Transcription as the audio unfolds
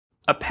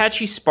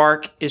Apache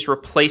Spark is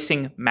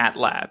replacing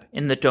MATLAB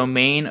in the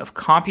domain of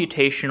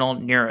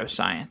computational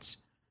neuroscience.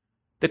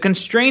 The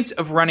constraints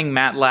of running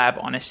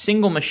MATLAB on a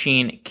single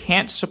machine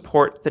can't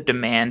support the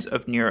demands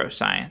of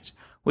neuroscience,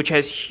 which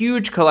has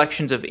huge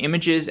collections of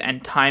images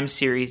and time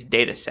series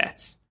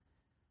datasets.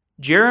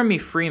 Jeremy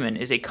Freeman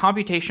is a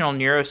computational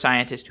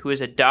neuroscientist who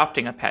is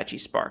adopting Apache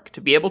Spark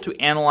to be able to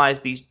analyze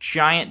these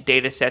giant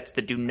datasets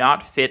that do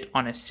not fit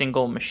on a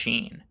single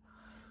machine.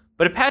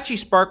 But Apache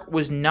Spark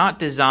was not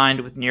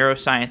designed with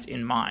neuroscience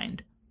in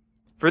mind.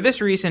 For this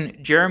reason,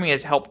 Jeremy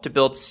has helped to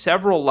build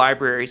several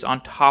libraries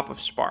on top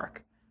of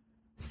Spark.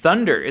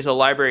 Thunder is a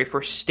library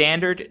for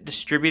standard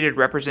distributed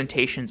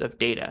representations of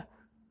data.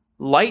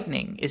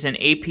 Lightning is an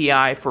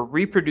API for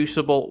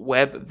reproducible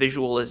web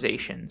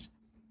visualizations.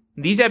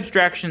 These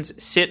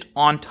abstractions sit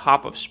on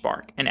top of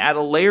Spark and add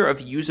a layer of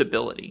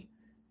usability.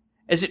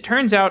 As it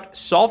turns out,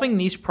 solving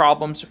these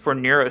problems for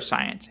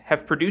neuroscience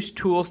have produced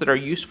tools that are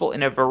useful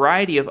in a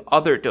variety of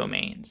other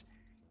domains.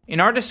 In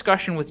our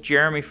discussion with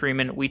Jeremy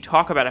Freeman, we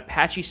talk about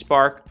Apache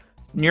Spark,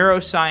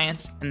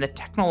 neuroscience, and the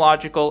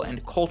technological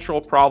and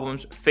cultural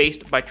problems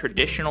faced by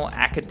traditional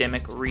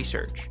academic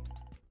research.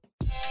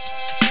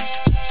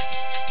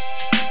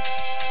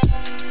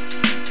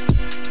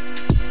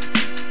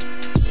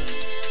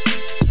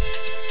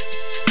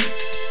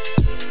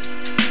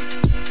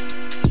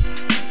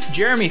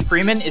 Jeremy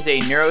Freeman is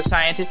a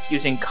neuroscientist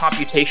using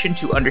computation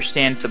to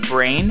understand the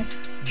brain.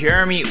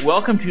 Jeremy,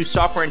 welcome to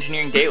Software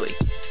Engineering Daily.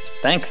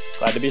 Thanks.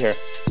 Glad to be here.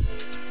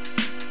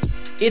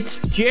 It's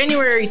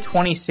January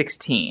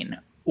 2016.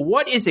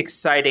 What is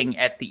exciting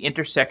at the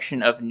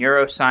intersection of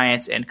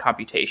neuroscience and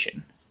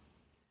computation?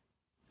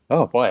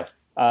 Oh, boy.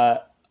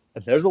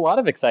 There's a lot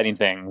of exciting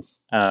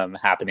things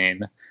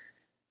happening.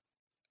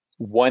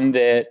 One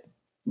that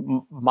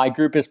my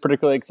group is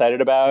particularly excited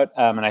about,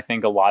 and I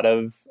think a lot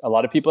of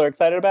people are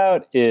excited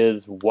about,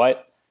 is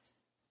what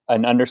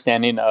an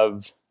understanding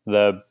of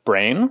the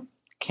brain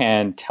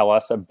can tell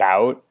us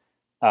about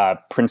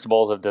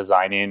principles of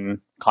designing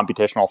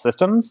computational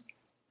systems.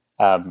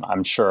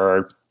 I'm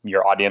sure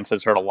your audience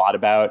has heard a lot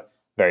about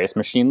various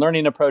machine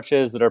learning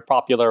approaches that are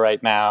popular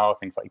right now,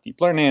 things like deep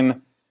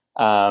learning.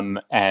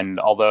 And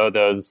although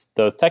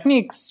those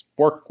techniques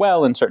work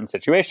well in certain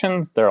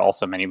situations, there are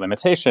also many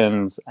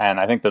limitations. And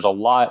I think there's a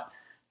lot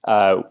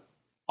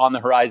on the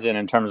horizon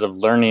in terms of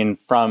learning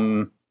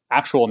from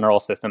actual neural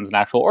systems and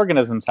actual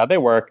organisms, how they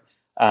work,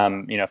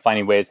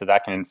 finding ways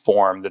that can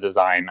inform the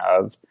design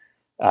of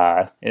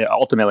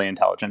ultimately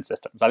intelligent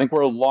systems. I think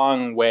we're a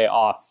long way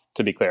off,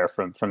 to be clear,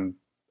 from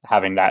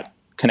having that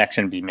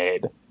connection be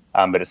made.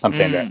 But it's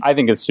something that I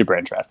think is super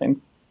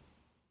interesting.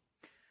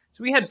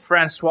 So we had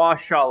Francois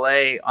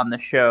Chalais on the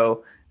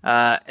show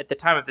at the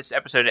time of this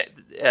episode.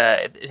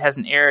 It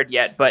hasn't aired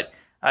yet, but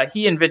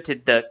he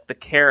invented the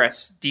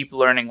Keras deep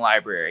learning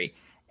library.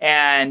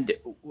 And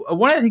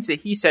one of the things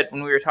that he said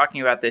when we were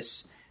talking about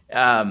this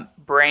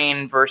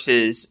brain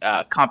versus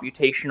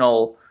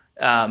computational,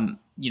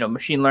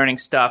 machine learning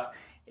stuff,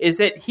 is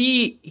that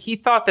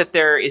he thought that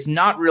there is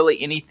not really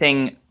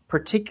anything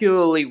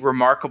particularly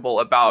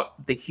remarkable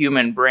about the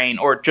human brain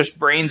or just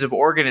brains of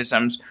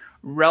organisms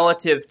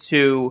relative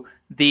to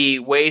the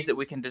ways that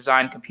we can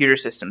design computer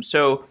systems.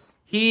 So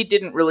he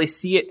didn't really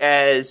see it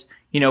as,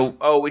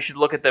 we should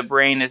look at the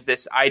brain as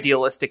this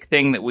idealistic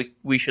thing that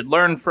we should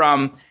learn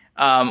from.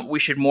 We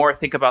should more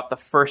think about the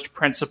first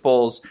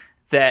principles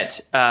that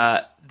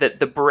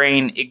the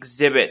brain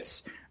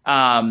exhibits,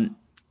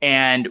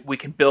 and we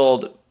can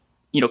build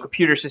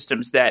computer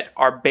systems that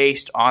are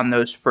based on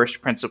those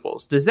first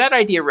principles. Does that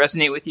idea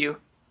resonate with you?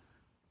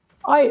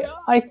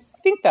 I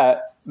think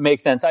that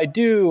makes sense. I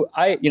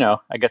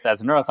guess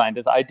as a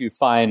neuroscientist, I do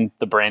find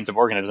the brains of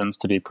organisms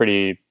to be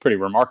pretty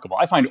remarkable.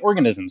 I find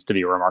organisms to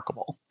be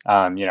remarkable.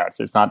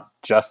 It's not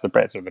just the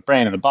brain, so the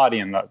brain and the body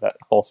and that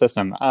whole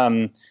system.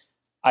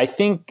 I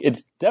think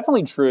it's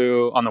definitely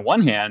true. On the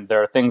one hand,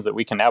 there are things that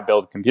we can now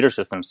build computer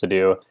systems to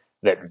do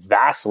that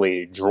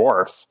vastly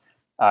dwarf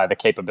the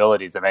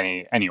capabilities of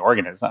any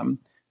organism.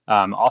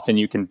 Often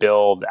you can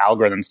build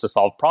algorithms to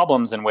solve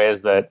problems in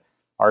ways that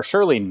are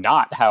surely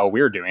not how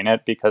we're doing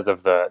it because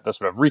of the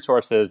sort of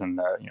resources and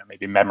the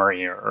maybe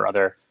memory or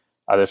other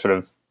sort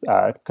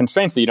of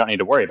constraints that you don't need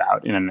to worry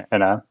about in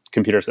a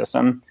computer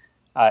system.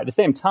 At the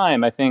same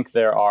time, I think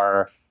there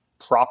are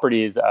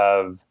properties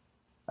of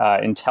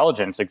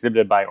intelligence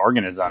exhibited by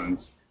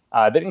organisms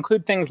that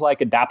include things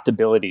like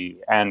adaptability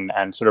and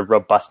sort of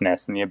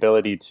robustness and the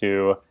ability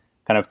to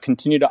kind of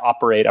continue to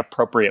operate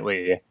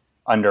appropriately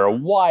under a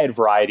wide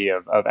variety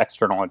of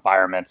external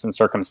environments and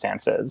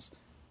circumstances.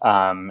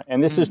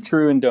 And this is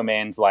true in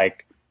domains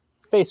like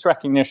face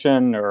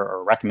recognition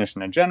or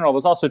recognition in general. It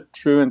was also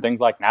true in things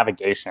like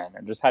navigation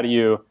and just how do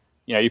you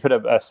put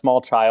a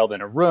small child in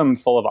a room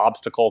full of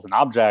obstacles and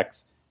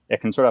objects,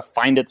 it can sort of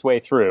find its way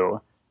through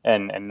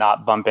and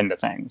not bump into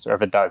things. Or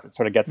if it does, it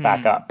sort of gets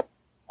back up.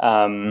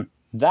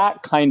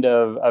 That kind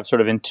of sort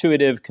of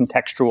intuitive,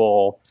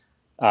 contextual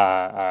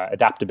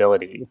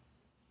adaptability,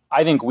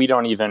 I think we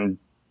don't even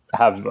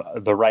have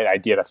the right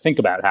idea to think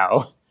about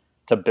how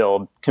to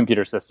build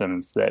computer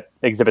systems that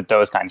exhibit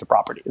those kinds of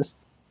properties.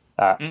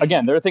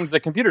 Again, there are things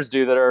that computers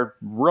do that are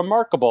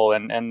remarkable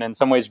and in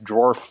some ways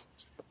dwarf.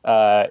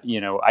 I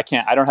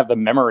don't have the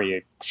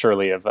memory,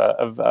 surely, of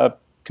a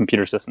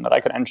computer system that I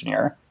could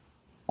engineer.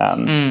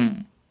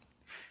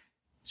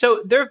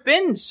 So there have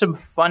been some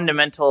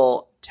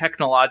fundamental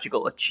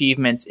technological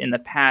achievements in the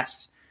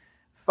past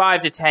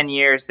 5 to 10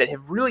 years that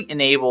have really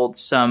enabled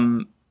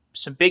some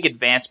big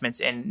advancements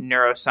in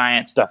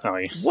neuroscience.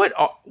 Definitely.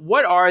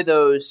 What are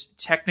those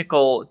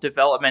technical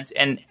developments,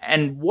 and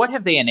what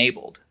have they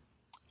enabled?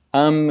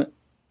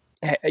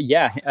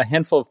 Yeah, a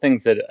handful of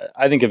things that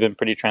I think have been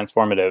pretty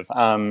transformative.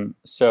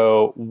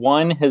 So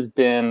one has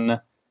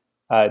been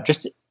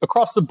just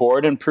across the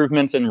board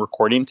improvements in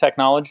recording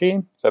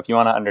technology. So if you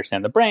want to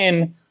understand the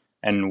brain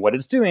and what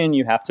it's doing,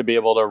 you have to be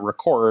able to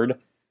record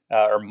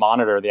or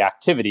monitor the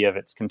activity of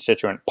its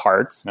constituent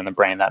parts. And in the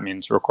brain, that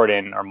means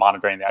recording or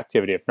monitoring the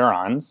activity of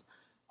neurons.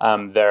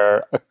 There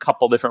are a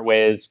couple different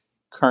ways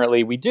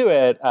currently we do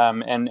it.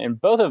 And in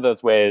both of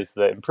those ways,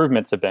 the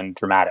improvements have been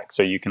dramatic.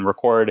 So you can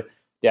record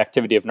the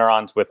activity of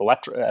neurons with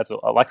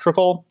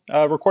electrical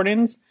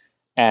recordings.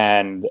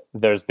 And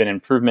there's been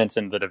improvements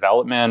in the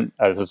development,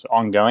 this is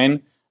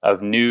ongoing,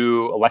 of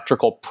new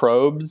electrical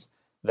probes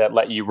that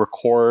let you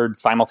record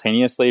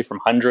simultaneously from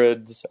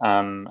hundreds,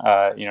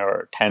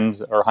 or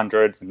tens or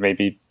hundreds, and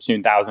maybe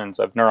soon thousands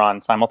of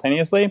neurons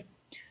simultaneously.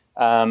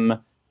 And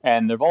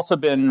there have also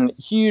been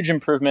huge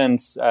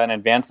improvements and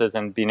advances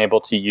in being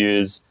able to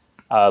use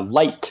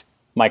light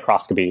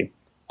microscopy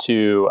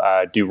to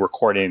do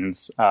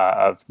recordings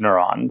of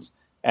neurons.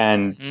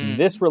 And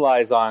this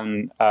relies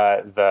on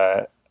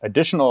the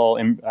additional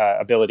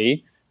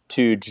ability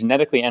to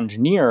genetically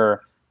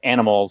engineer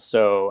animals.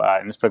 So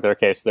in this particular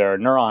case, their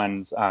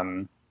neurons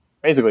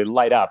basically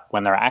light up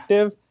when they're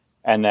active.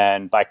 And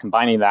then by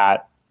combining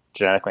that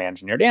genetically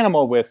engineered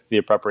animal with the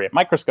appropriate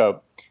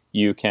microscope,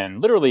 you can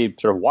literally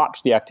sort of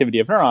watch the activity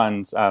of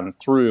neurons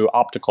through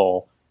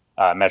optical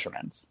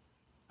measurements.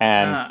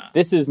 And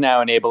this is now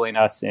enabling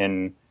us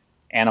in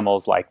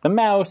animals like the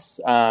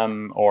mouse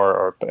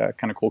or a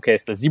kind of cool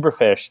case, the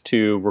zebrafish,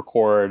 to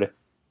record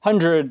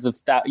hundreds of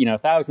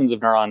thousands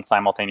of neurons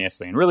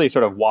simultaneously and really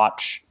sort of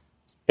watch,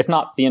 if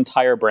not the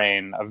entire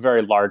brain, a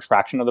very large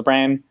fraction of the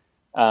brain.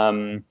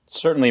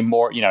 Certainly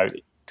more,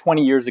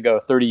 20 years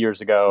ago, 30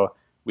 years ago,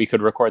 we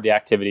could record the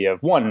activity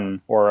of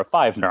 1 or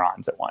 5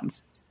 neurons at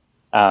once.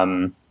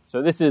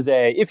 So this is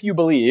if you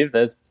believe,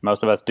 as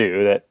most of us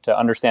do, that to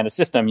understand a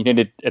system, you need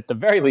to, at the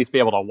very least, be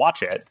able to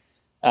watch it.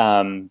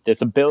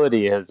 This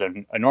ability has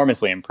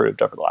enormously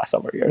improved over the last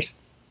several years.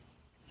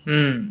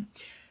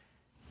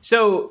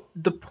 So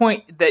the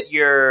point that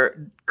you're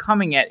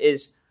coming at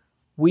is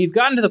we've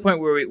gotten to the point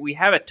where we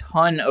have a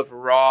ton of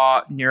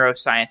raw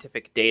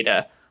neuroscientific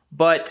data,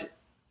 but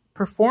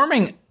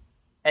performing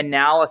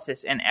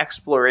analysis and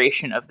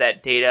exploration of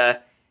that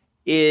data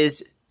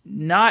is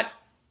not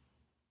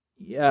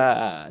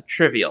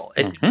trivial.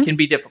 It can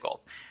be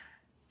difficult.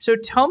 So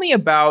tell me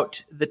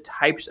about the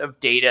types of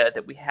data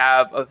that we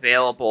have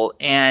available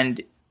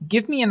and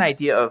give me an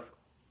idea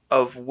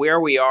of where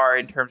we are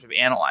in terms of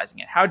analyzing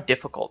it. How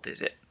difficult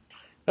is it?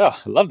 Oh,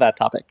 I love that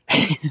topic.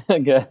 I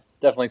guess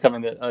definitely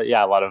something that,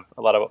 a lot of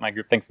what my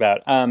group thinks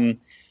about. And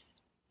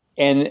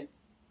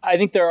I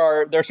think there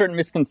are certain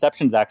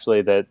misconceptions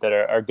actually that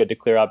are good to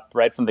clear up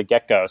right from the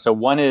get-go. So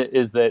one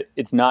is that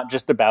it's not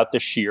just about the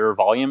sheer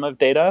volume of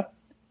data.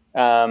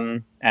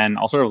 And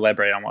I'll sort of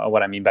elaborate on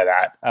what I mean by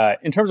that.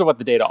 In terms of what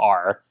the data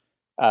are,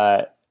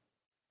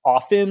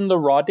 often the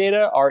raw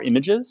data are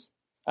images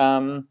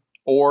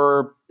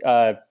or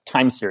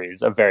time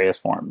series of various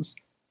forms.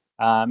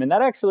 And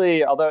that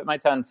actually, although it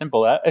might sound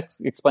simple, that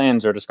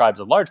explains or describes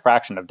a large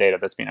fraction of data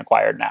that's being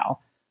acquired now.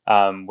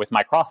 With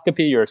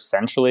microscopy, you're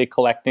essentially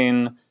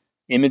collecting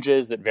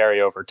images that vary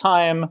over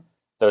time.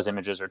 Those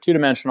images are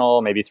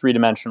 2-dimensional, maybe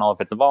 3-dimensional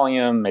if it's a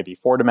volume, maybe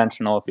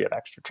 4-dimensional if you have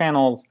extra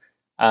channels.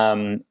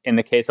 In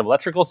the case of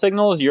electrical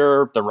signals,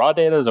 the raw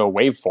data is a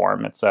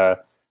waveform. It's a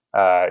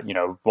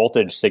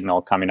voltage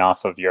signal coming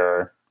off of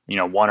your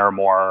one or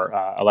more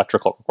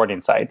electrical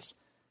recording sites.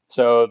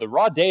 So the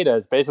raw data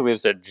is basically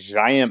just a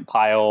giant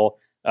pile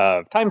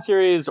of time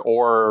series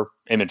or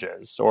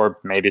images, or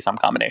maybe some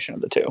combination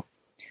of the two.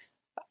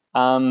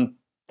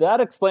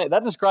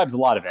 That describes a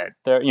lot of it.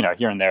 There,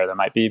 here and there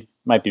might be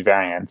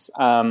variance.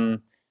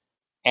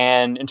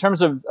 And in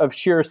terms of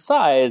sheer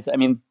size, I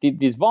mean,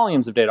 these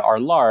volumes of data are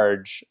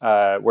large.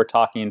 We're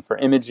talking for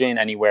imaging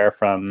anywhere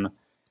from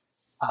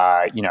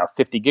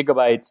 50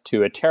 gigabytes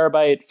to a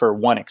terabyte for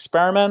one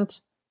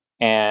experiment,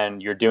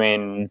 and you're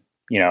doing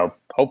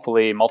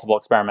hopefully multiple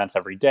experiments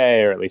every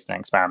day, or at least an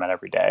experiment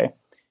every day.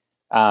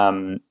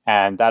 And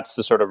that's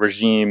the sort of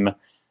regime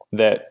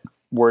that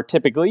we're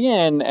typically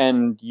in,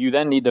 and you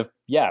then need to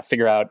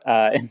figure out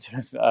and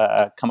sort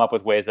of come up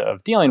with ways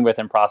of dealing with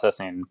and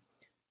processing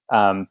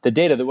the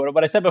data.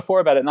 What I said before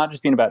about it not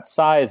just being about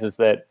size is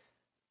that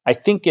I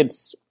think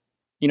it's,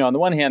 on the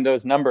one hand,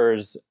 those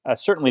numbers,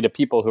 certainly to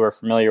people who are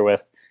familiar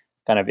with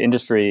kind of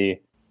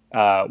industry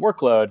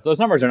workloads, those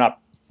numbers are not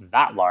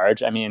that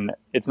large. I mean,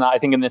 it's not. I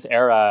think in this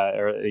era,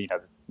 or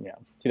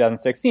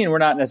 2016, we're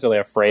not necessarily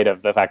afraid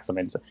of the fact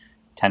something's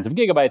tens of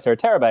gigabytes or a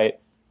terabyte,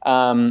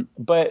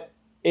 but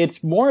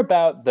it's more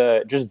about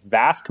the just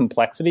vast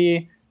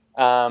complexity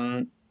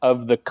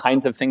of the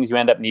kinds of things you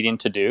end up needing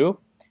to do,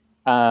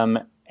 and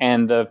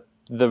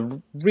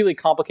the really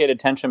complicated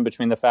tension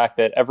between the fact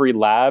that every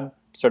lab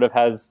sort of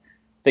has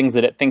things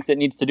that it thinks it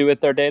needs to do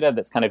with their data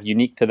that's kind of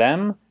unique to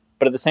them,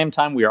 but at the same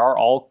time, we are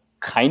all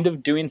kind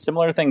of doing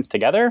similar things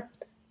together,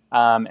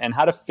 and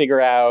how to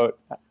figure out,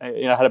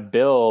 how to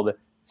build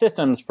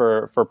systems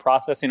for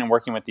processing and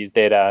working with these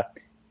data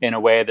in a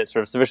way that's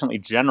sort of sufficiently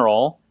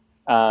general,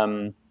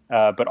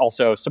 but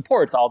also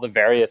supports all the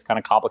various kind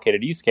of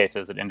complicated use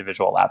cases that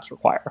individual labs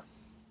require.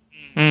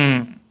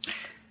 Mm.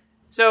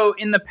 So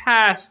in the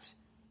past,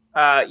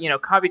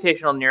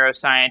 computational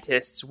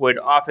neuroscientists would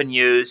often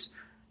use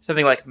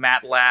something like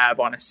MATLAB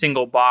on a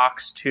single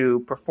box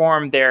to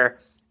perform their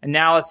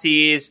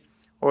analyses,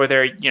 or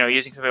they're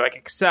using something like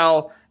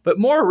Excel. But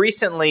more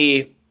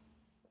recently,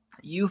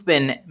 you've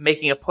been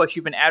making a push,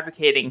 you've been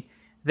advocating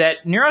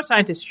that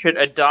neuroscientists should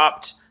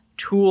adopt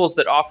tools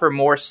that offer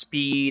more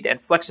speed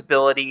and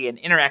flexibility and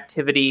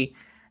interactivity.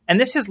 And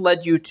this has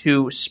led you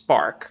to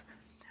Spark.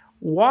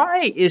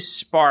 Why is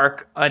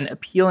Spark an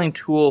appealing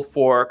tool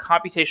for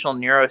computational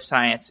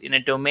neuroscience in a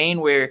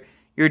domain where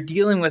you're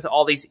dealing with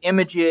all these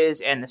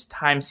images and this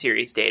time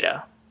series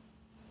data?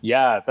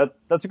 Yeah,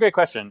 that's a great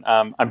question.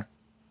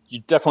 You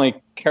definitely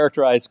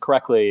characterized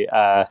correctly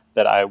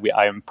that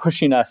I am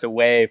pushing us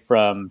definitely away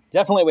from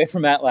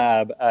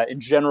MATLAB in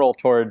general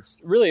towards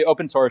really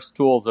open source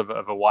tools of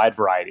a wide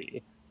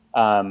variety,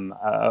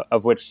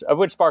 of which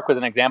Spark was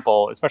an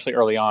example, especially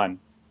early on.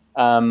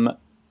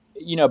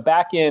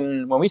 Back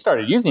when we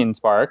started using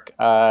Spark,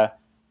 I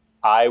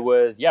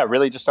was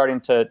really just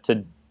starting to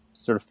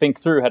sort of think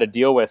through how to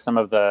deal with some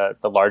of the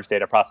large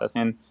data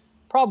processing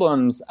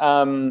problems,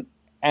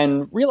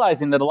 and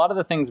realizing that a lot of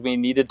the things we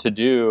needed to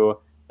do,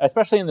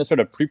 especially in the sort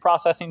of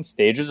pre-processing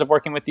stages of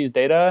working with these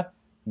data,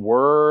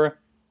 were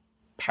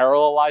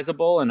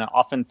parallelizable in an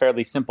often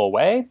fairly simple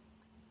way.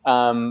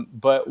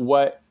 But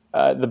what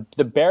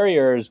the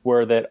barriers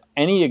were that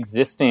any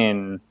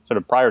existing, sort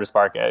of prior to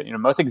Spark,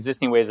 most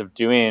existing ways of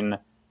doing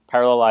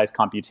parallelized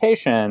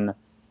computation,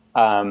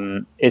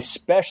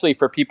 especially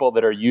for people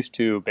that are used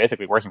to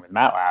basically working with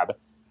MATLAB,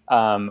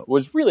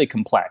 was really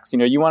complex.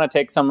 You want to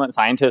take some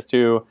scientist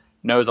who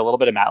knows a little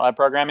bit of MATLAB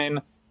programming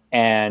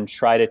and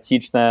try to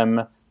teach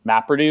them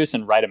MapReduce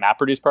and write a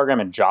MapReduce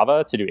program in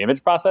Java to do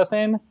image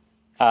processing.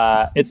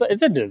 It's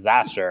a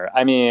disaster.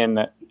 I mean,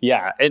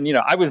 yeah. And,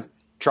 I was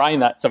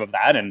trying some of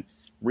that and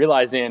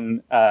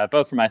realizing,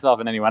 both for myself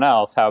and anyone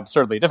else, how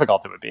absurdly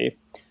difficult it would be.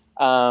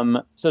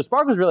 So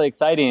Spark was really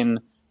exciting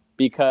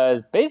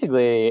because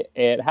basically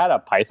it had a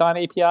Python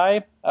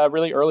API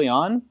really early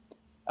on,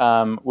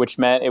 which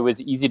meant it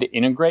was easy to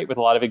integrate with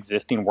a lot of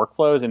existing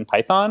workflows in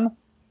Python.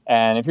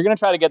 And if you're going to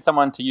try to get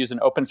someone to use an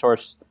open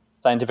source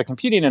scientific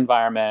computing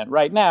environment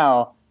right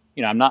now,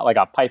 I'm not like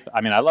a Python.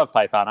 I mean, I love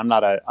Python. I'm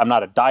not a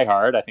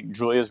diehard. I think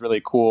Julia is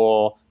really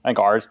cool. I think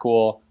R is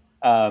cool.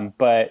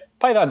 But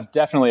Python's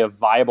definitely a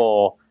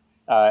viable,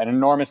 and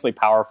enormously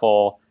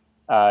powerful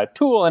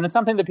tool, and it's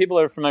something that people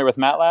who are familiar with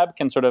MATLAB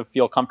can sort of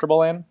feel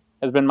comfortable in,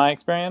 has been my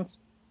experience.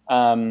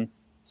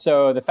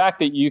 So the fact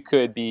that you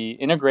could be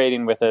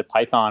integrating with a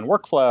Python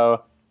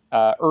workflow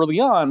early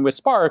on with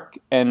Spark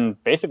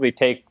and basically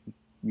take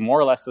more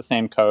or less the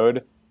same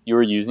code you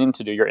were using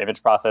to do your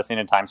image processing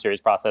and time series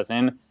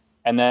processing,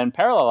 and then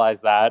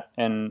parallelize that,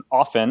 and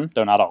often,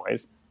 though not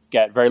always,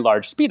 get very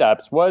large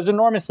speedups, was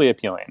enormously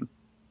appealing,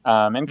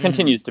 and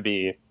continues to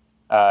be,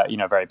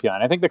 very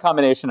appealing. I think the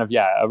combination of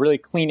a really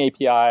clean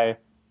API,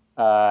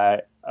 a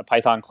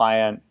Python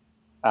client,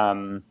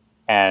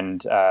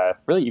 and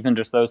really even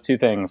just those two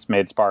things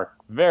made Spark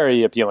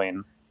very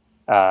appealing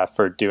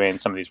for doing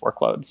some of these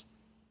workloads.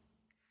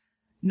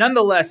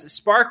 Nonetheless,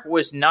 Spark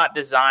was not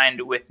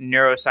designed with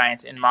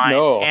neuroscience in mind.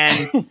 No.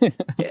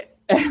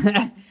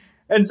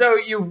 And so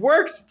you've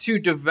worked to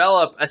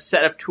develop a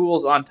set of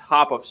tools on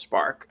top of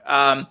Spark.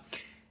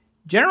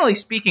 Generally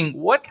speaking,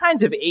 what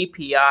kinds of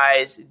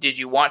APIs did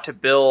you want to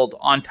build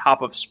on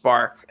top of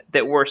Spark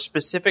that were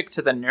specific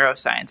to the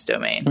neuroscience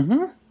domain?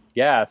 Mm-hmm.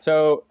 Yeah.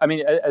 So, I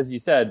mean, as you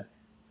said,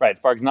 right,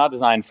 Spark's not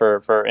designed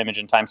for image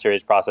and time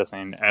series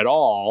processing at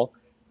all.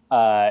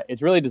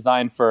 It's really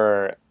designed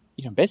for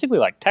basically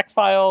like text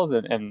files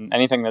and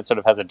anything that sort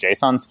of has a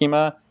JSON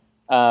schema.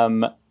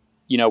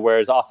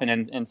 Whereas often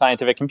in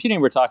scientific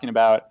computing, we're talking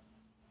about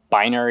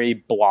binary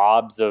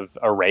blobs of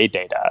array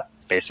data,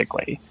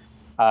 basically.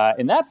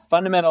 And that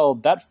fundamental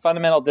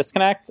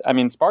disconnect, I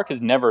mean, Spark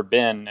has never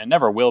been and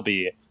never will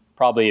be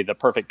probably the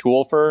perfect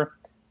tool for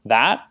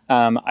that.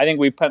 I think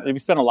we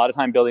spent a lot of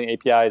time building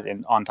APIs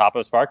on top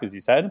of Spark, as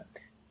you said.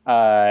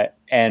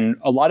 And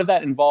a lot of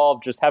that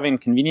involved just having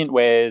convenient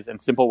ways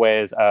and simple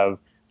ways of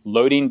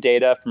loading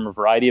data from a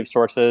variety of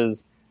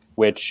sources,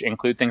 which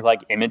include things like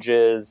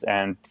images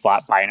and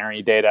flat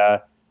binary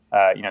data.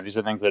 These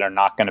are things that are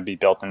not going to be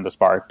built into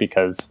Spark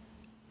because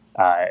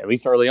at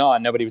least early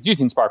on, nobody was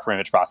using Spark for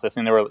image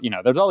processing.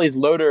 There's all these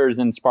loaders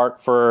in Spark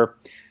for,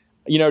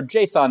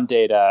 JSON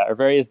data or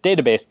various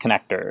database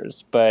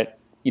connectors. But,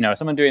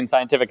 someone doing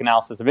scientific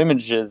analysis of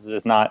images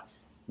is not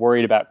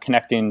worried about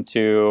connecting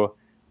to,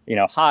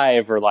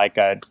 Hive or like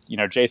a,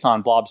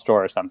 JSON blob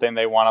store or something.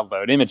 They want to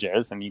load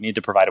images, and you need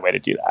to provide a way to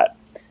do that.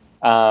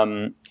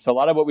 So a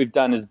lot of what we've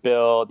done is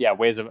build,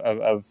 ways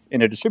of,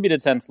 in a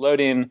distributed sense,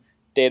 loading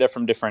data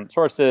from different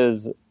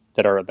sources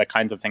that are the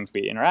kinds of things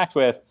we interact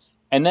with,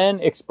 and then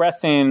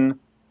expressing,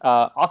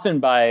 often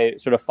by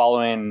sort of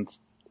following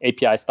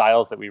API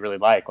styles that we really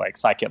like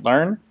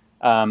scikit-learn,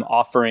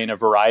 offering a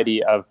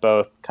variety of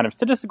both kind of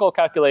statistical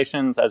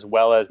calculations as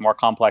well as more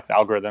complex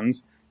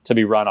algorithms to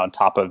be run on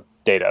top of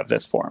data of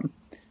this form.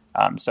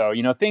 So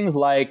things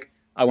like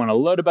I want to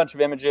load a bunch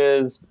of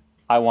images,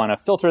 I want to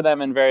filter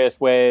them in various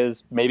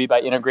ways, maybe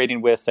by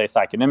integrating with, say,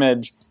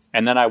 scikit-image,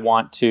 and then I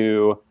want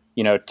to,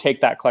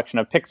 take that collection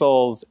of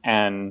pixels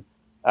and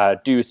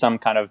do some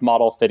kind of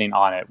model fitting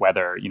on it,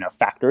 whether,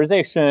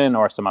 factorization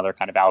or some other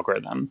kind of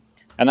algorithm.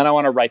 And then I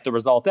want to write the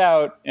result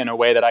out in a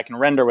way that I can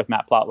render with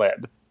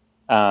matplotlib.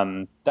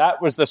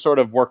 That was the sort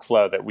of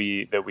workflow that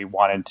we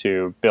wanted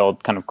to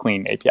build kind of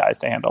clean APIs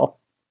to handle.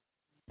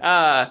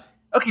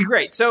 Okay,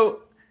 great.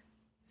 So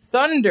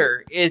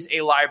Thunder is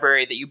a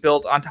library that you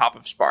built on top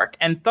of Spark,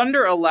 and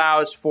Thunder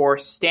allows for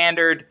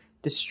standard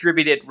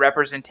distributed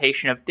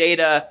representation of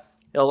data.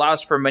 It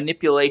allows for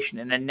manipulation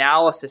and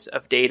analysis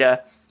of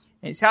data.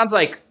 And it sounds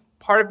like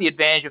part of the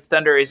advantage of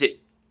Thunder is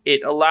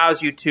it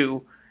allows you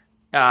to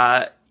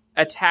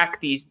attack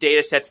these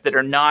data sets that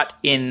are not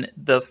in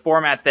the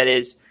format that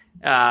is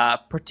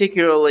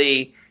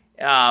particularly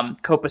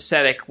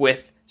copacetic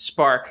with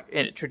Spark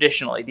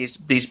traditionally, these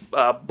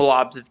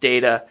blobs of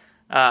data.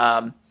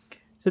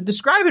 So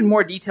describe in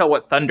more detail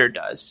what Thunder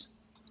does.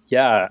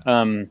 Yeah,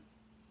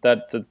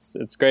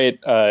 it's great.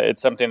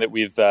 It's something that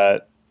we've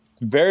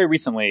very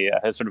recently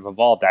has sort of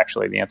evolved,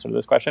 actually, the answer to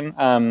this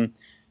question.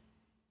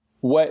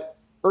 What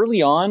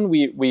early on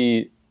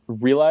we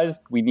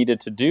realized we needed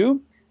to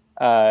do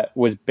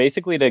was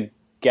basically to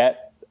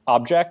get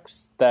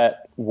objects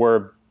that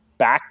were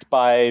backed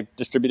by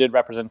distributed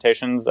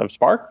representations of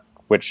Spark,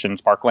 which in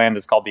Sparkland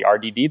is called the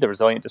RDD, the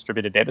Resilient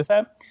Distributed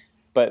Dataset.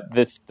 But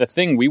the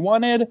thing we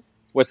wanted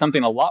was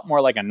something a lot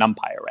more like a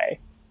NumPy array,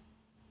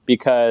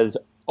 because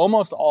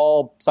almost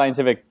all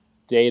scientific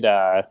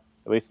data,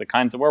 at least the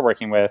kinds that we're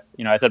working with,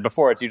 I said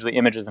before, it's usually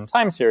images and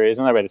time series.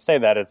 Another way to say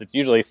that is it's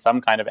usually some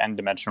kind of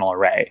n-dimensional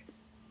array.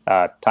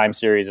 Time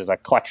series is a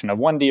collection of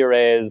 1D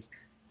arrays.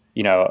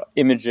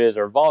 Images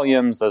or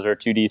volumes, those are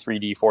 2D,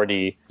 3D,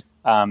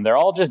 4D. They're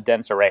all just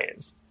dense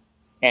arrays.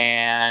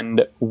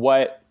 And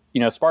what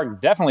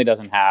Spark definitely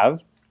doesn't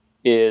have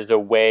is a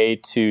way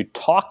to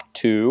talk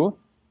to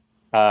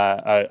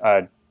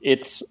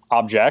its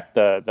object,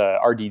 the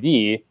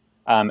RDD,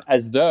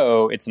 as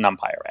though it's a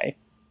NumPy array.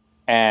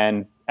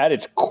 And at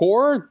its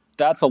core,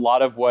 that's a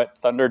lot of what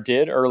Thunder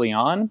did early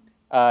on.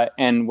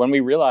 And when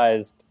we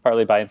realized,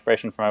 partly by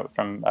inspiration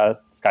from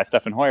Sky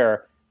Stefan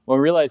Hoyer, when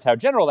we realized how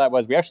general that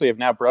was, we actually have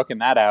now broken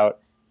that out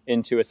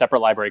into a separate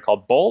library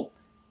called Bolt,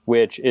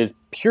 which is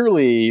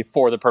purely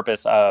for the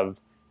purpose of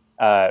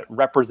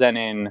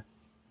representing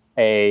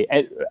a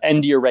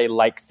ND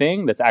array-like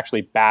thing that's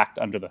actually backed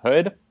under the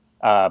hood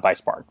by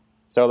Spark.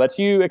 So it lets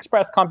you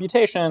express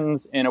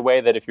computations in a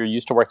way that if you're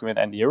used to working with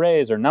ND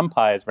arrays or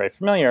NumPy is very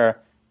familiar,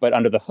 but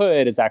under the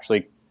hood it's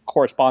actually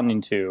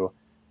corresponding to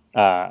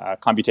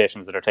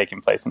computations that are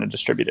taking place in a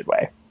distributed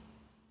way.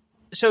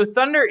 So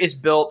Thunder is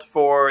built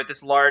for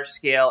this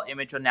large-scale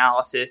image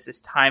analysis,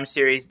 this time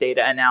series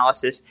data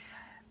analysis.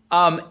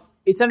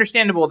 It's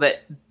understandable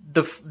that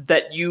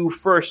that you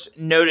first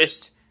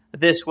noticed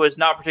this was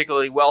not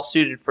particularly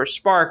well-suited for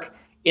Spark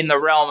in the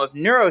realm of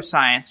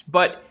neuroscience,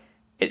 but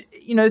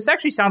this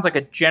actually sounds like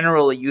a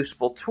generally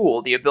useful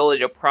tool, the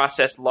ability to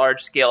process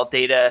large-scale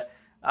data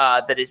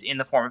that is in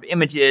the form of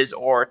images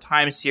or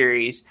time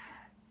series.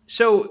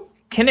 So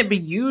can it be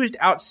used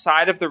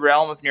outside of the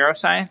realm of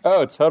neuroscience?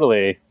 Oh,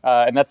 totally.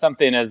 And that's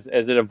something as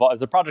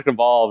the project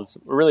evolves,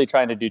 we're really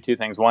trying to do two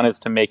things. One is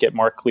to make it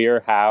more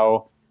clear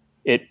how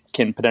it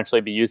can potentially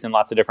be used in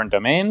lots of different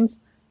domains,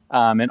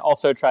 and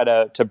also try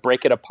to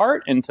break it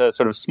apart into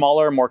sort of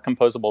smaller, more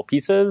composable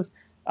pieces,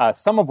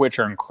 some of which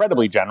are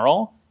incredibly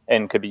general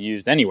and could be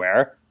used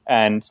anywhere,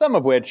 and some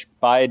of which,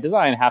 by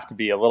design, have to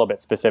be a little bit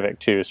specific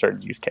to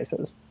certain use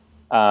cases.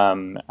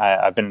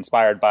 I've been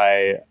inspired by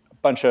a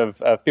bunch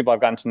of people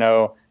I've gotten to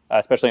know,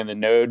 especially in the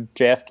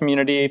Node.js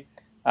community,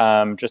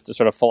 just a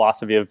sort of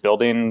philosophy of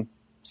building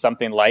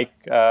something like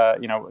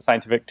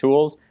scientific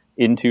tools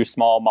into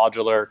small,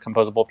 modular,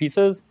 composable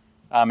pieces.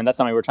 And that's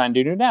something we're trying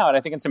to do now. And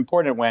I think it's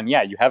important when,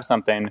 you have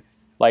something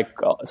like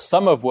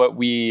some of what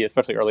we,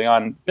 especially early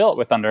on, built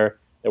with Thunder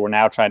that we're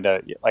now trying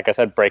to, like I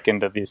said, break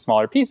into these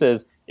smaller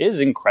pieces is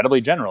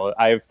incredibly general.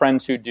 I have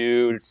friends who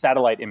do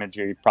satellite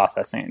imagery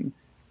processing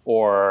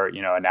or,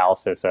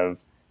 analysis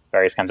of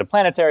various kinds of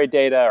planetary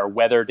data or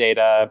weather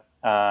data.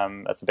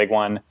 That's a big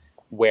one.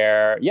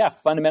 where,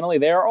 fundamentally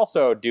they are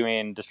also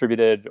doing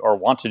distributed or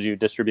want to do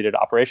distributed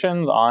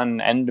operations on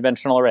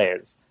n-dimensional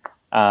arrays.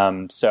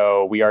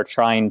 So we are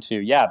trying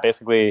to,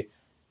 basically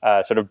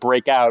sort of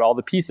break out all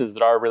the pieces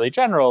that are really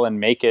general and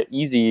make it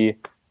easy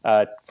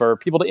for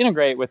people to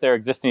integrate with their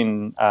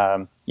existing,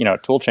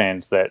 tool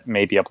chains that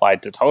may be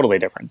applied to totally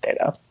different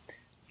data.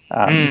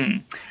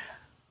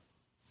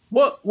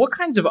 What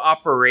kinds of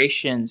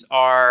operations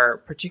are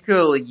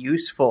particularly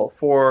useful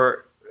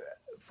for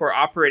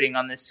operating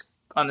on this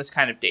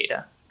kind of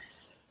data?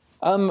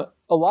 A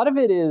lot of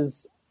it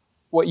is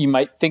what you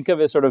might think of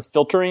as sort of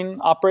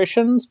filtering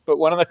operations, but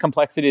one of the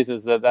complexities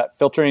is that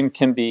filtering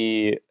can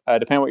be,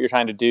 depending on what you're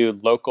trying to do,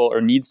 local, or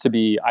needs to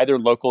be either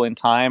local in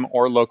time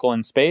or local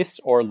in space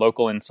or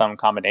local in some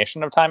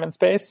combination of time and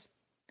space.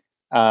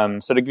 So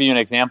to give you an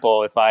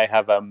example, if I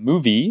have a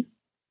movie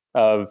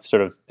of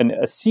sort of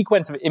a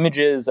sequence of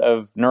images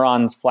of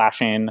neurons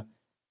flashing,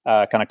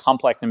 kind of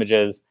complex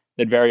images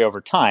that vary over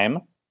time,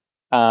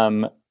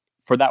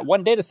 for that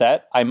one data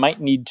set, I might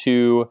need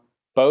to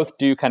both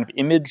do kind of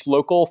image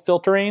local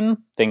filtering,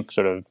 think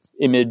sort of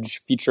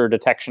image feature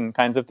detection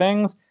kinds of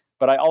things,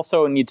 but I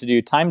also need to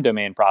do time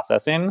domain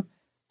processing.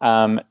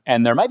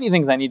 And there might be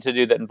things I need to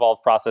do that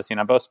involve processing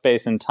on both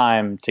space and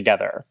time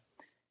together.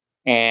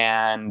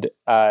 And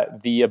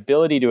the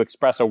ability to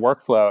express a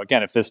workflow,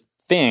 again, if this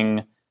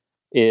thing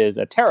is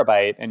a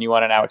terabyte and you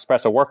want to now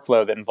express a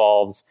workflow that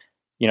involves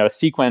a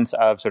sequence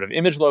of sort of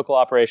image local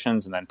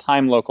operations and then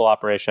time local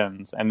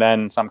operations and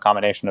then some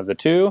combination of the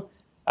two,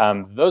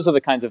 those are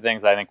the kinds of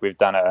things I think we've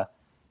done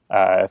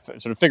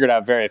sort of figured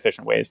out very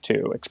efficient ways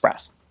to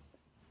express.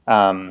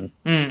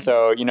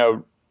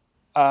 So,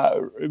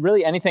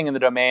 really anything in the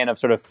domain of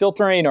sort of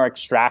filtering or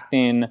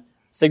extracting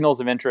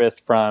signals of interest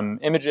from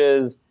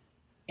images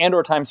and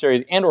or time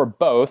series and or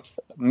both,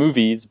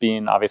 movies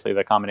being obviously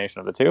the combination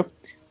of the two.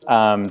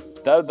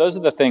 Those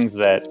are the things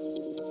that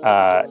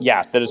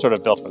is sort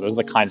of built for. Those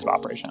are the kinds of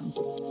operations.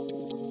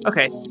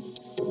 Okay.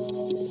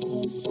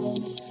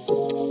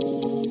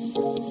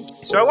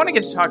 So I want to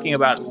get to talking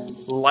about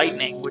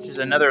Lightning, which is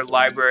another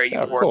library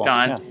you've worked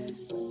on.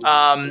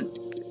 Yeah.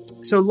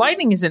 So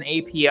Lightning is an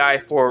API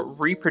for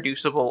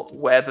reproducible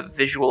web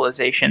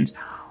visualizations.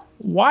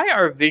 Why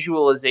are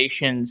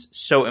visualizations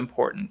so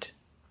important?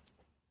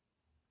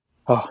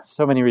 Oh,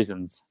 so many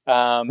reasons.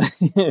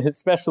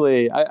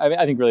 Especially,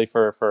 I think really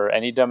for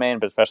any domain,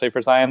 but especially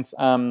for science.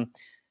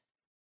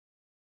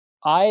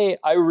 I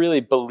really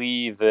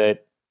believe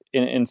that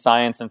in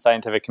science and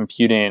scientific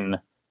computing,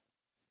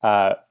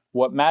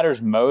 what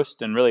matters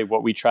most and really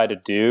what we try to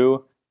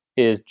do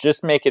is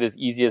just make it as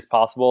easy as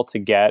possible to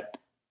get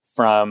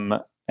from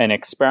an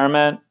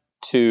experiment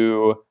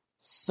to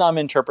some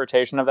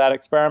interpretation of that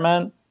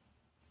experiment,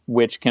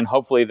 which can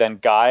hopefully then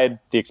guide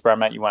the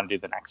experiment you want to do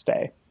the next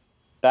day.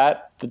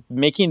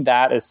 Making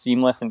that as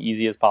seamless and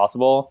easy as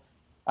possible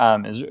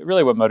is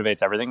really what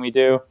motivates everything we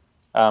do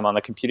on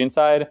the computing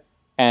side.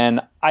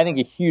 And I think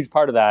a huge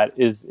part of that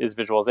is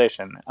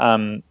visualization.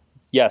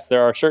 Yes,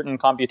 there are certain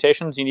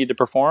computations you need to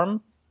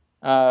perform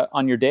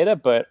on your data,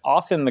 but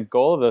often the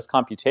goal of those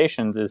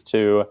computations is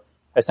to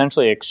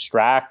essentially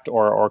extract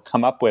or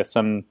come up with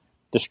some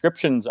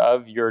descriptions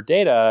of your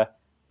data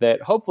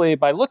that hopefully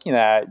by looking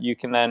at, you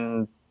can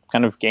then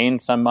kind of gain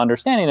some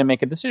understanding and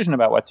make a decision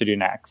about what to do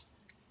next.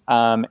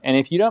 And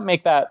if you don't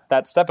make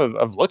that step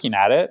of looking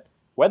at it,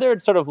 whether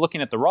it's sort of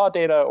looking at the raw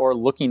data or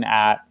looking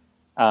at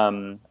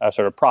a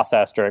sort of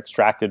processed or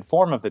extracted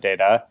form of the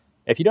data,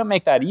 if you don't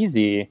make that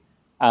easy,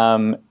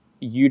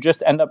 you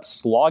just end up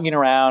slogging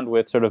around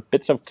with sort of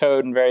bits of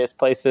code in various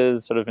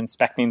places, sort of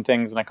inspecting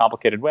things in a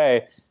complicated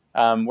way.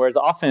 Whereas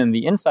often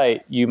the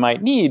insight you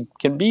might need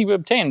can be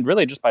obtained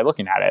really just by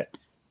looking at it.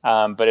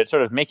 But it's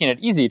sort of making it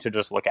easy to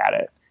just look at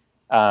it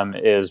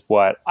is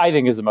what I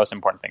think is the most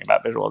important thing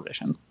about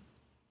visualization.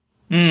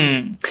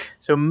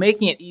 So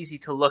making it easy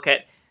to look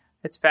at,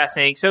 that's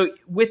fascinating. So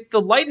with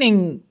the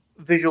Lightning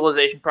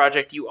visualization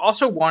project, you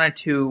also wanted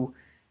to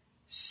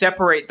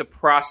separate the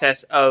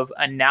process of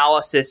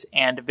analysis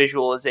and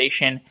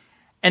visualization.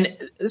 And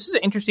this is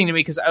interesting to me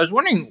because I was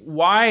wondering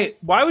why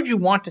would you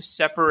want to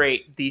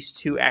separate these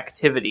two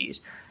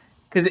activities?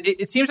 Because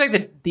it seems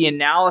like the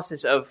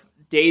analysis of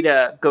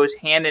data goes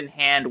hand in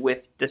hand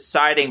with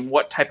deciding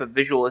what type of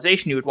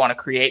visualization you would want to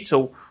create.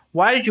 So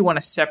why did you want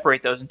to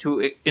separate those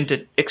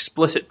into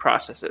explicit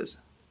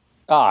processes?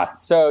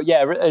 So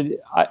yeah,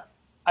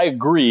 I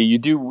agree.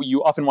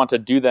 You often want to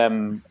do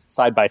them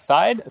side by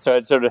side. So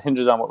it sort of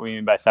hinges on what we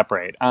mean by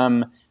separate.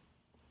 Well,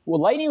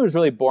 Lightning was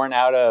really born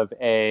out of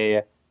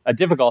a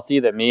difficulty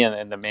that me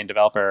and the main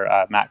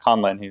developer, Matt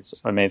Conlin, who's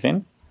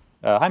amazing.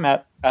 Hi,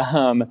 Matt.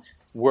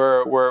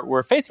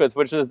 We're faced with,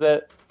 which is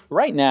that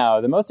right now,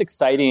 the most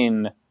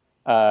exciting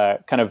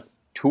kind of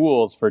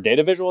tools for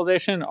data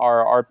visualization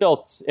are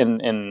built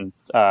in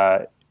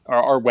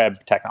our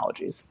web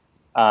technologies.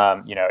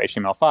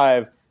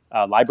 HTML5,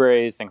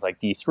 libraries, things like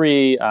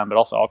D3, but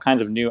also all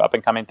kinds of new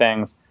up-and-coming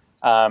things.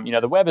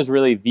 The web is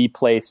really the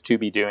place to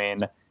be doing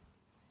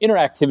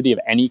interactivity of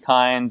any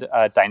kind,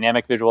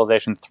 dynamic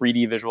visualization,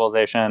 3D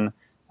visualization,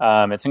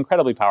 It's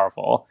incredibly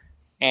powerful.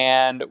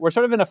 And we're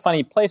sort of in a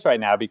funny place right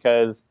now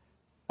because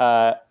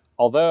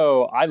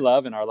although I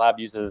love and our lab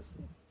does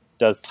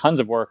tons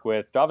of work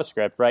with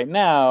JavaScript, right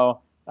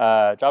now,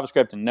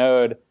 JavaScript and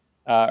Node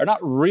are not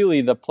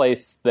really the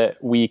place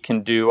that we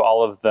can do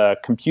all of the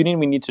computing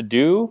we need to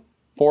do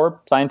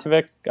for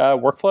scientific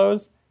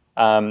workflows.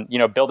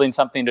 Building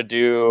something to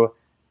do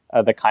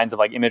the kinds of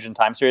like image and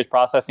time series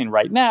processing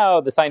right now,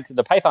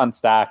 the Python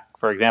stack,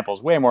 for example,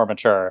 is way more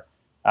mature.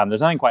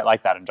 There's nothing quite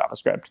like that in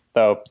JavaScript,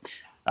 though.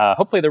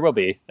 Hopefully there will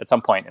be at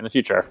some point in the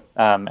future.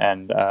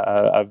 And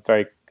a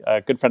very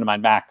good friend of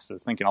mine, Max,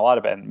 is thinking a lot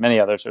about it, and many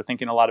others are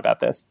thinking a lot about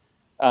this.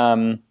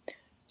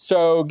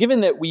 So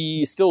given that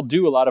we still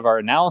do a lot of our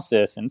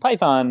analysis in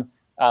Python,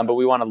 but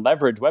we want to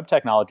leverage web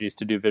technologies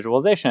to do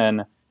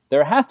visualization,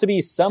 there has to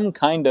be some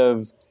kind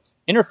of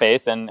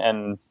interface,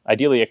 and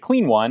ideally a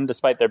clean one,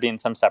 despite there being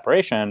some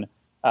separation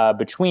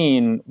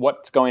between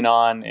what's going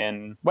on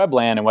in web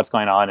land and what's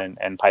going on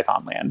in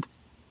Python land.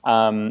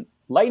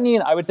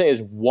 Lightning, I would say,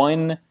 is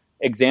one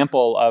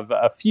example of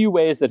a few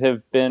ways that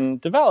have been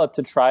developed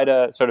to try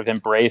to sort of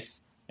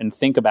embrace and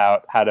think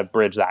about how to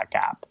bridge that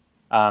gap.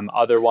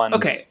 Other ones,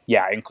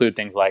 include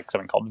things like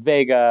something called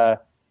Vega,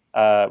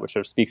 which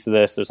sort of speaks to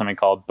this. There's something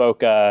called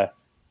Bokeh.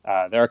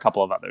 There are a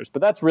couple of others.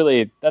 But that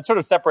sort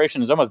of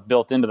separation is almost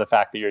built into the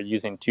fact that you're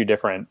using two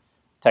different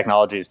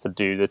technologies to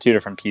do the two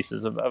different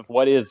pieces of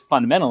what is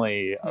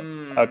fundamentally,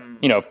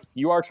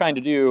 you are trying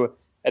to do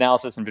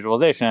analysis and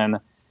visualization,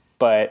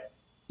 but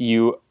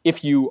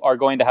if you are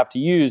going to have to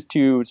use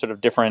two sort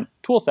of different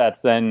tool sets,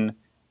 then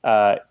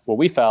what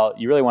we felt,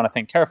 you really want to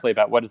think carefully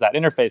about what does that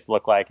interface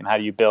look like and how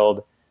do you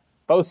build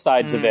both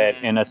sides of it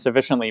in a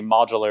sufficiently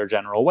modular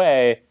general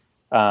way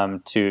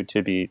to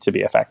be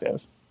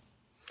effective.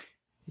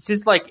 This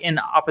is like in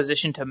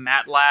opposition to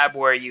MATLAB,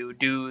 where you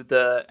do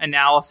the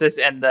analysis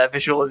and the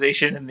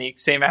visualization in the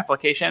same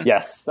application.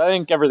 Yes, I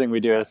think everything we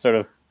do is sort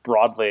of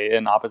broadly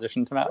in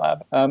opposition to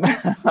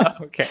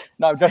MATLAB. Okay,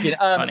 no, I'm joking.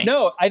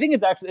 No, I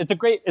think it's a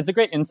great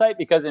insight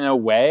because in a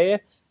way,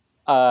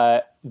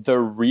 the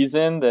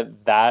reason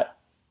that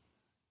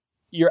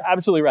you're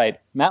absolutely right.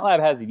 MATLAB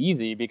has it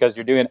easy because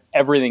you're doing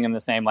everything in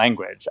the same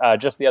language.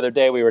 Just the other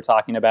day, we were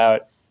talking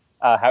about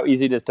how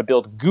easy it is to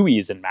build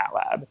GUIs in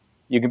MATLAB.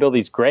 You can build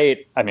these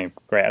great, I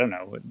don't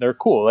know, they're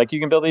cool. Like you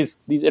can build these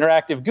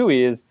interactive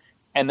GUIs,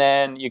 and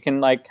then you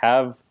can like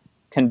have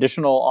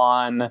conditional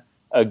on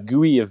a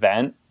GUI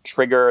event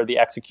trigger the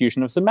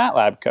execution of some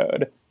MATLAB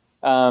code.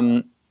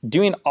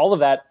 Doing all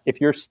of that,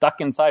 if you're stuck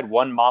inside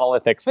one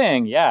monolithic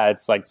thing,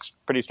 it's like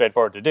pretty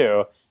straightforward to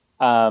do.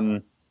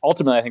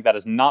 Ultimately, I think that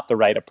is not the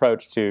right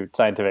approach to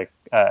scientific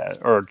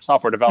or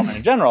software development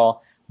in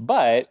general.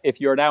 But if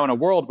you're now in a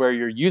world where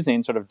you're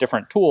using sort of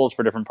different tools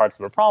for different parts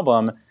of a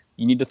problem,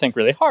 you need to think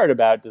really hard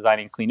about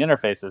designing clean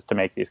interfaces to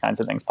make these kinds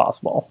of things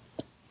possible.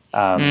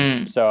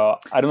 So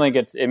I don't think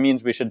it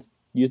means we should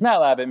use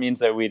MATLAB. It means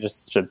that we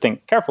just should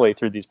think carefully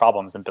through these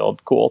problems and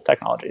build cool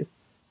technologies.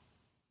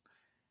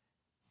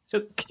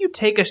 So can you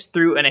take us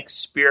through an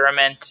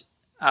experiment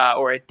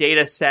or a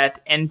data set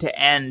end to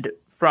end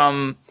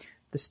from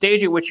the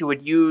stage at which you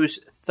would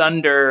use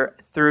Thunder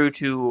through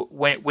to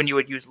when you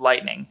would use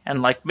Lightning?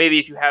 And like maybe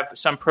if you have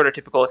some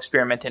prototypical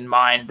experiment in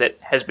mind that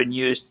has been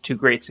used to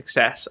great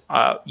success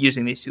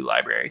using these two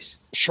libraries.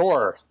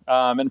 Sure.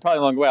 And probably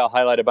along the way, I'll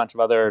highlight a bunch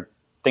of other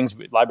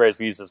libraries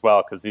we use as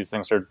well, because these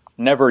things are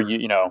never,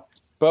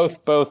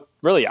 both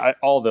really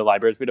all the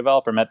libraries we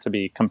develop are meant to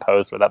be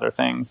composed with other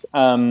things.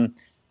 Very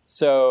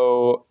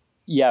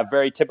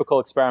typical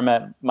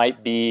experiment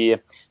might be,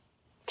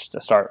 just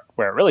to start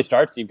where it really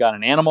starts, you've got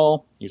an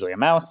animal, usually a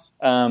mouse,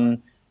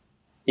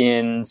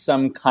 in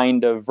some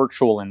kind of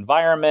virtual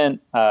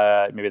environment.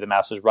 Maybe the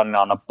mouse is running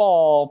on a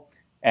ball,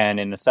 and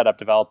in a setup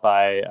developed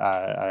by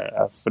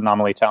a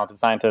phenomenally talented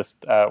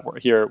scientist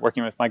here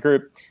working with my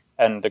group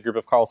and the group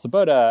of Karl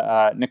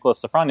Sabota,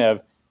 Nicholas Safroniev,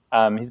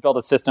 he's built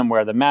a system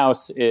where the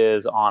mouse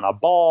is on a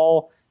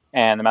ball,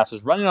 and the mouse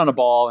is running on a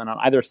ball, and on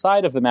either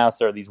side of the mouse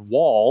there are these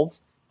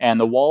walls, and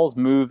the walls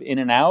move in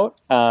and out,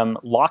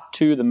 locked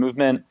to the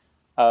movement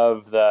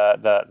of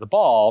the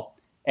ball.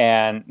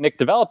 And Nick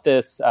developed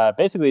this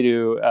basically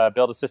to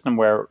build a system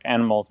where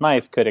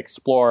mice could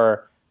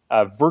explore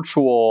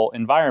virtual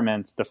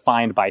environments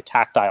defined by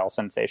tactile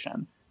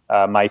sensation.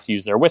 Mice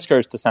use their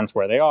whiskers to sense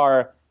where they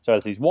are. So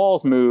as these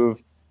walls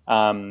move,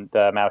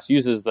 the mouse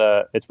uses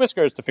its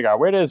whiskers to figure out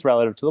where it is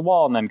relative to the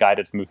wall and then guide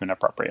its movement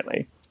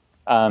appropriately.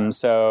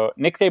 So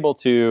Nick's able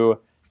to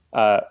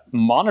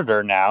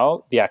monitor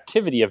now the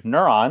activity of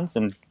neurons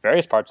in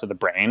various parts of the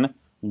brain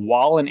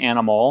while an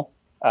animal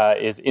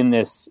is in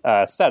this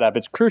setup.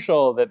 It's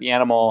crucial that the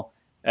animal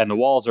and the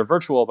walls are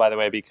virtual, by the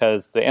way,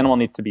 because the animal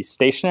needs to be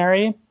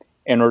stationary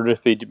in order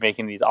to be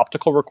making these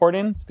optical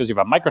recordings, because you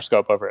have a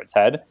microscope over its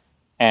head,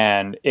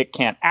 and it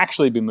can't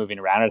actually be moving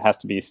around. It has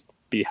to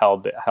be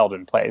held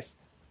in place.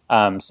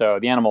 So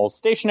the animal is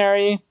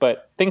stationary,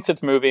 but thinks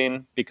it's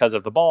moving because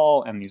of the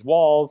ball and these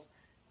walls,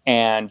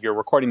 and you're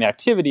recording the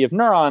activity of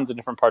neurons in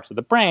different parts of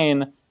the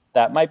brain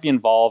that might be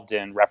involved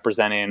in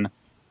representing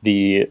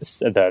the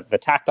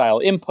tactile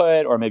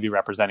input, or maybe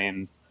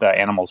representing the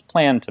animal's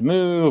plan to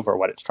move, or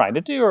what it's trying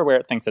to do, or where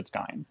it thinks it's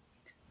going.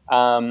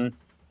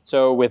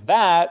 So with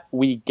that,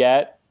 we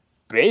get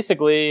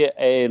basically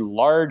a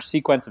large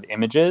sequence of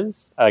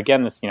images.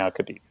 Again, this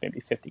could be maybe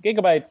 50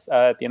 gigabytes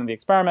at the end of the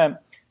experiment.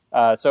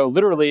 So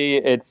literally,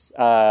 it's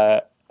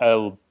a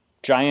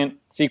giant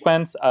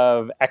sequence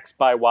of X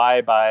by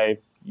Y by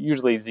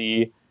usually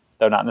Z,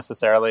 though not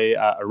necessarily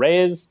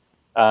arrays.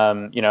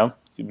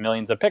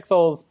 Millions of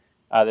pixels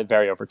that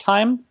vary over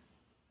time.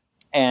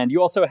 And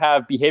you also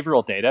have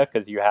behavioral data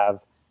because you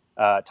have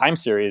time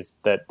series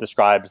that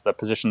describes the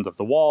positions of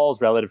the walls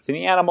relative to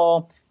the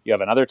animal. You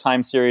have another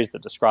time series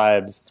that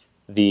describes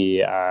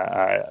the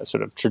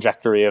sort of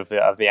trajectory of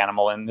the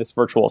animal in this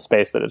virtual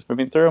space that it's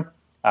moving through,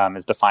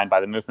 is defined by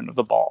the movement of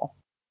the ball.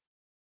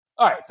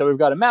 All right, so we've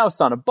got a mouse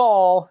on a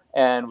ball,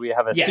 and we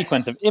have a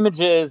sequence of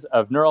images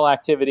of neural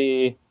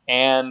activity,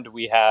 and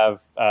we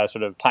have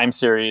sort of time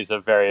series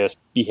of various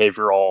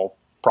behavioral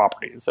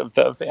properties of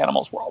the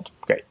animal's world.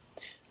 Great.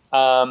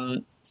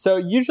 So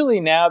usually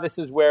now this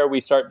is where we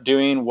start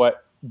doing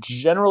what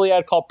generally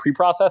I'd call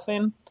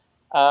pre-processing.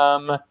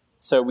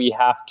 So we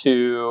have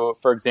to,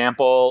 for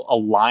example,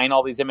 align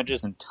all these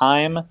images in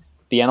time.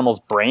 The animal's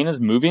brain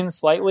is moving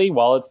slightly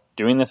while it's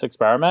doing this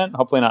experiment.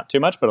 Hopefully not too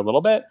much, but a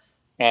little bit.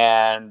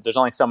 And there's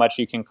only so much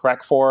you can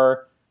correct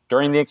for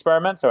during the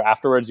experiment. So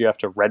afterwards, you have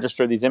to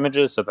register these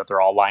images so that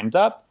they're all lined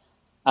up.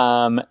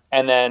 And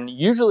then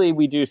usually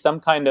we do some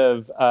kind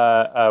of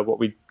what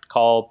we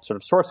call sort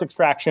of source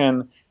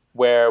extraction,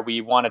 where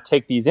we want to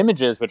take these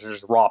images, which are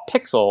just raw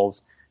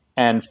pixels,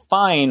 and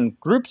find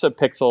groups of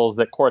pixels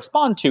that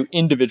correspond to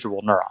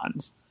individual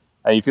neurons.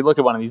 If you look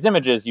at one of these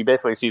images, you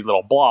basically see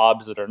little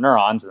blobs that are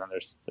neurons, and then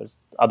there's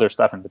other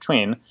stuff in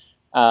between,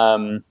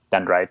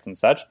 dendrites and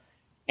such.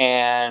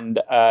 And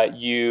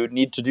you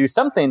need to do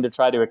something to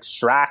try to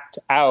extract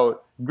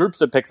out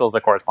groups of pixels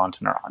that correspond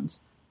to neurons.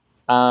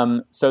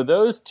 So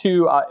those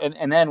two,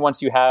 and then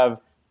once you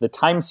have the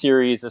time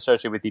series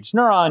associated with each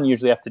neuron, you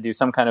usually have to do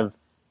some kind of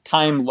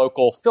time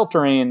local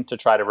filtering to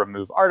try to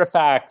remove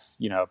artifacts,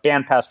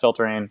 bandpass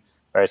filtering,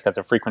 various kinds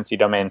of frequency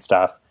domain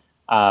stuff.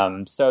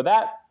 So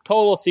that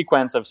total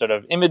sequence of sort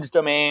of image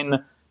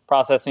domain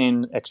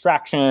processing,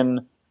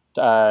 extraction,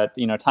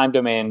 time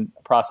domain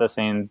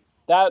processing,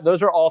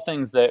 those are all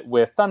things that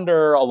with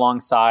Thunder,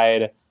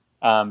 alongside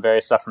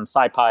various stuff from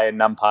SciPy and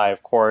NumPy,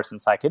 of course,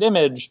 and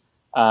scikit-image,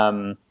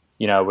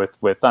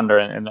 with Thunder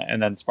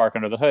and then Spark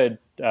under the hood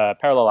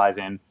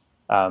parallelizing,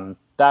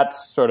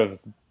 that's sort of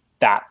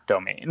that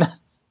domain.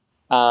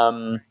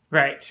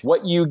 Right.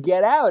 What you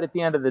get out at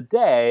the end of the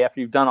day, after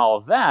you've done all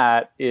of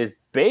that, is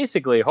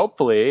basically,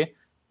 hopefully,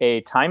 a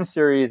time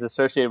series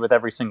associated with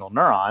every single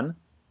neuron,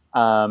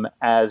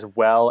 as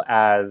well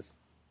as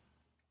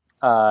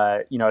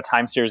a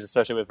time series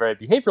associated with very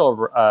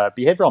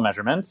behavioral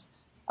measurements.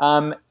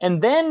 And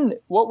then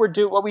what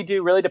we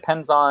do really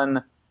depends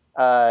on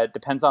the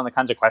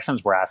kinds of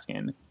questions we're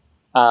asking.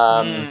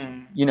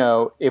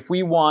 If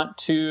we want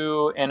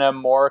to, in a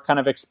more kind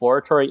of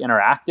exploratory,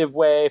 interactive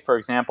way, for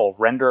example,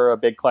 render a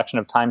big collection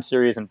of time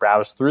series and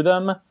browse through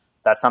them,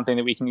 that's something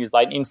that we can use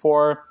Lightning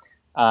for.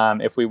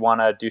 If we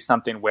want to do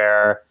something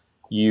where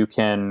you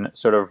can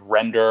sort of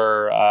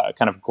render a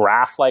kind of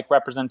graph-like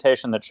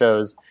representation that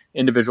shows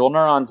individual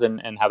neurons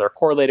and how they're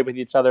correlated with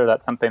each other,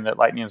 that's something that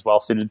Lightning is well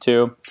suited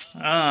to.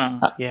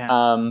 But,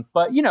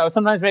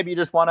 sometimes maybe you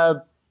just want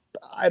to,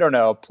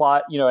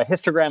 plot, a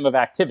histogram of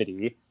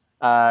activity.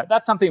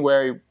 That's something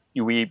where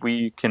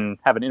we can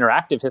have an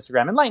interactive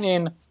histogram in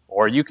Lightning,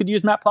 or you could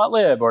use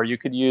Matplotlib, or you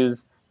could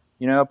use,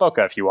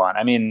 Bokeh if you want.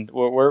 I mean,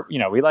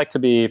 we like to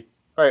be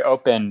very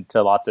open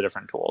to lots of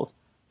different tools.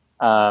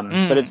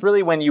 But it's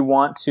really when you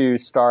want to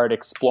start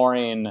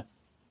exploring,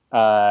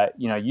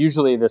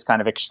 usually this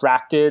kind of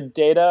extracted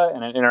data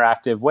in an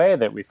interactive way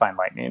that we find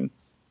Lightning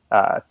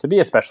to be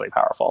especially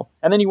powerful.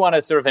 And then you want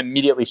to sort of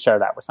immediately share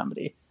that with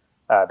somebody.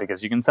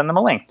 Because you can send them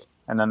a link,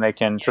 and then they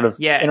can sort of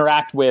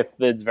interact with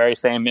the very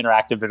same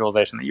interactive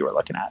visualization that you were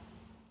looking at.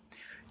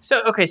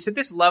 So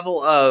this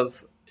level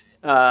of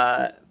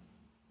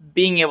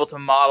being able to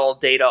model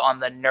data on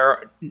the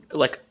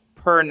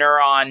per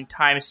neuron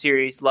time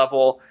series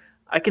level,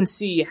 I can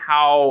see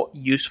how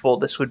useful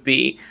this would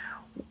be.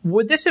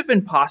 Would this have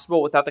been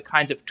possible without the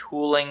kinds of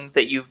tooling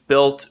that you've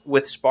built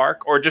with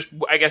Spark, or just,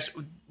 I guess,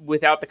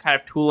 without the kind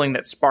of tooling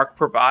that Spark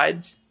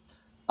provides?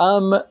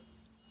 In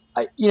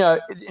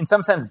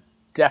some sense,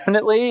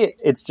 definitely.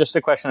 It's just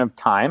a question of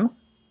time.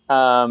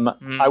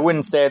 I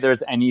wouldn't say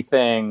there's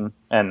anything,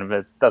 and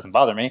it doesn't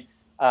bother me.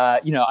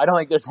 I don't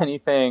think there's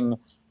anything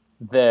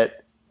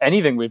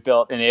we've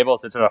built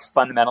enables that's sort of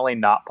fundamentally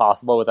not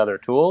possible with other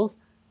tools.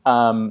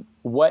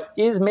 What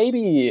is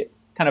maybe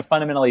kind of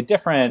fundamentally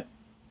different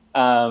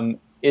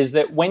is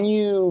that when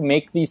you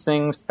make these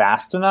things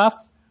fast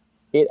enough,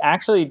 it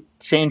actually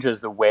changes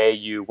the way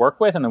you work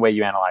with and the way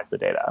you analyze the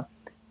data.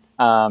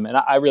 And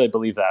I really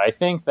believe that. I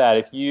think that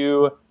if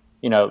you,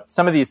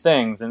 some of these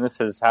things, and this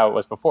is how it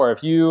was before,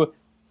 if you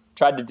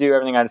tried to do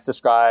everything I just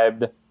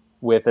described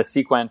with a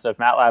sequence of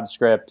MATLAB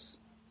scripts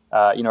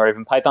or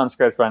even Python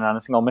scripts running on a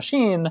single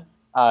machine,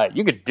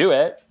 you could do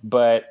it,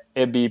 but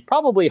it'd be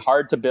probably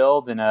hard to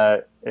build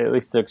at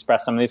least to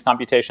express some of these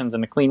computations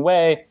in a clean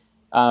way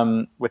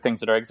with things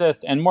that already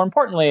exist. And more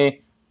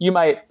importantly, you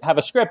might have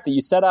a script that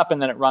you set up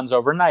and then it runs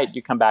overnight.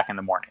 You come back in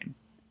the morning.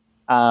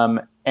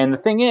 And the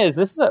thing is,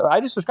 I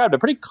just described a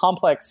pretty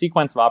complex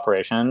sequence of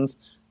operations.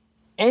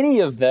 Any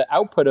of the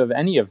output of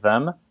any of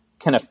them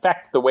can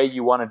affect the way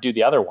you want to do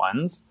the other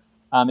ones.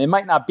 It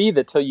might not be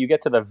that till you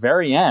get to the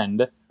very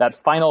end, that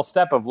final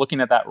step of looking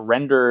at that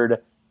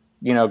rendered,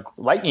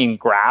 lightning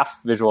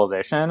graph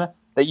visualization,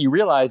 that you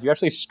realize you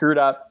actually screwed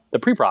up the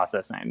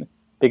preprocessing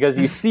because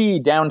you see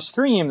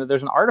downstream that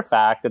there's an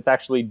artifact that's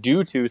actually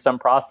due to some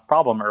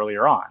problem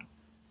earlier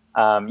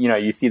on.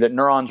 You see that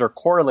neurons are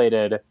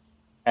correlated,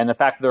 and the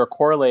fact that they're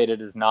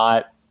correlated it's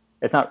not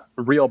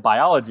real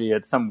biology.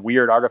 It's some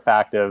weird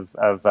artifact of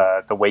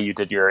the way you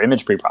did your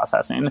image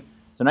preprocessing.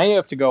 So now you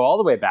have to go all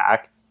the way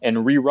back and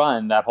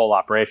rerun that whole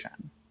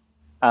operation.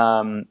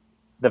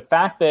 The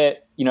fact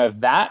that, if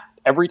that,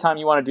 every time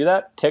you want to do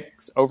that,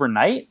 ticks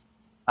overnight,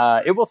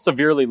 it will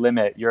severely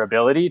limit your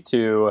ability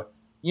to,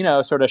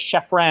 sort of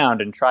chef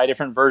around and try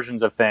different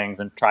versions of things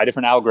and try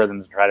different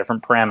algorithms and try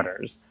different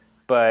parameters.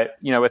 But,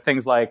 with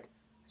things like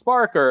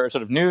Spark or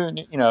sort of new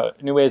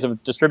ways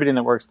of distributing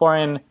that we're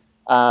exploring,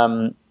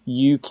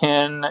 you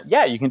can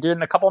do it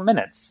in a couple of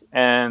minutes.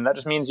 And that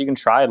just means you can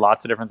try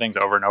lots of different things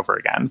over and over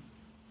again.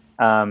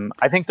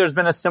 I think there's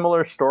been a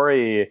similar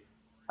story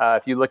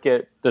if you look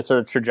at the sort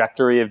of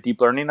trajectory of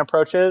deep learning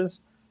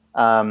approaches.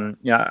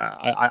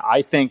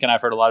 I think, and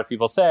I've heard a lot of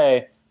people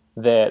say,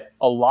 that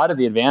a lot of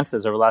the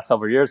advances over the last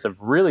several years have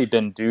really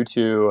been due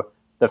to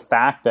the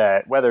fact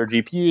that whether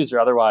GPUs or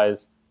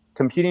otherwise,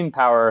 computing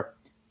power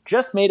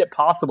just made it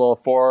possible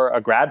for a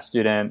grad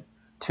student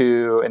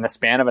to, in the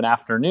span of an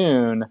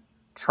afternoon,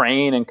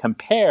 train and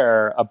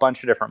compare a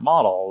bunch of different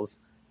models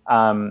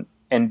and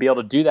be able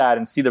to do that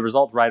and see the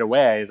results right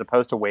away as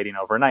opposed to waiting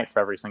overnight for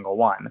every single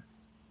one.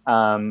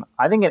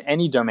 I think in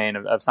any domain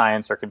of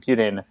science or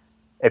computing,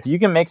 if you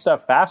can make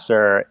stuff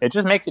faster, it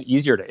just makes it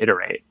easier to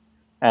iterate.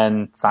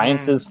 And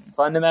science is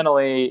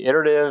fundamentally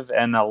iterative,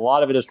 and a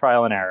lot of it is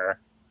trial and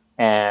error.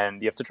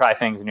 And you have to try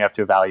things and you have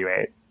to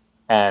evaluate.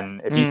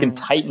 And if you can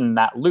tighten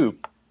that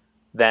loop,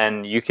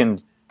 then you can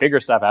figure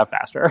stuff out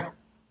faster.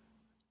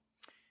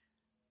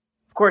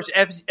 Of course,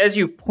 as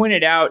you've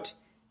pointed out,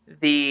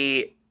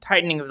 the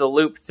tightening of the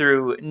loop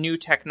through new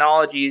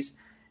technologies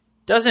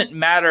doesn't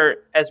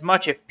matter as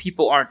much if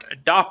people aren't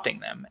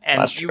adopting them.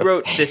 And you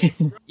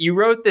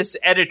wrote this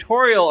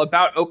editorial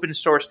about open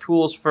source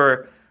tools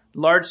for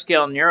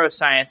large-scale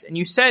neuroscience, and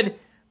you said,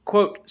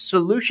 quote,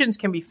 "Solutions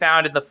can be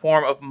found in the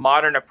form of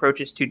modern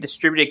approaches to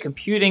distributed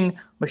computing,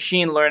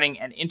 machine learning,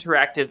 and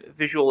interactive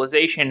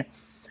visualization.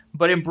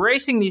 But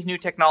embracing these new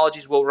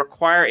technologies will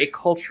require a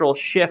cultural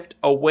shift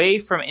away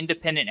from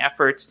independent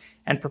efforts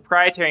and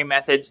proprietary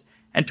methods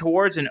and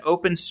towards an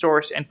open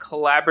source and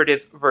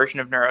collaborative version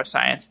of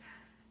neuroscience."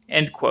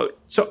 End quote.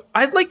 So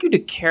I'd like you to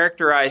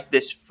characterize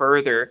this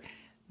further.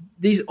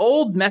 These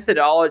old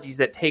methodologies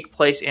that take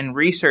place in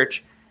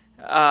research,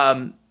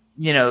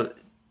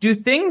 do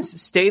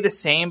things stay the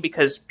same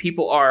because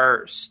people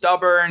are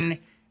stubborn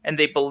and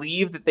they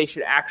believe that they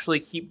should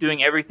actually keep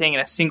doing everything in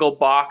a single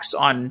box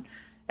on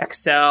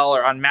Excel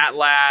or on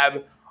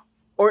MATLAB?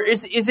 Or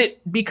is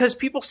it because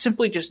people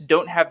simply just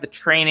don't have the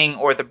training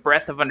or the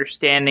breadth of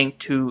understanding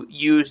to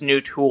use new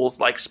tools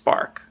like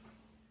Spark?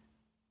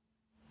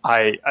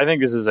 I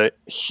think this is a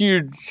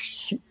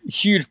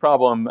huge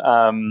problem.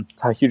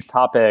 It's a huge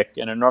topic,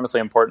 an enormously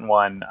important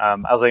one. I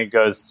also think it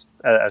goes,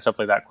 as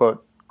hopefully that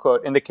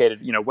quote indicated,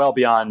 well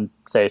beyond,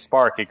 say,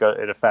 Spark.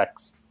 It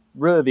affects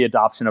really the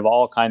adoption of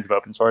all kinds of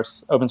open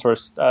source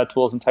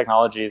tools and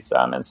technologies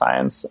in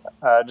science.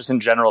 Just in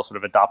general, sort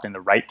of adopting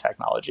the right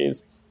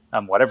technologies,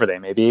 whatever they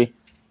may be.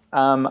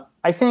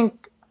 I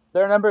think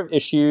there are a number of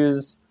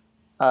issues.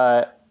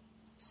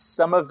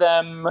 Some of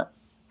them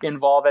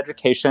involve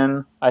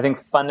education. I think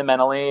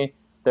fundamentally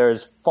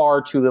there's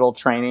far too little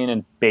training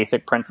in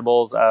basic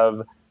principles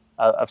of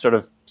sort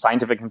of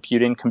scientific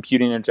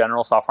computing in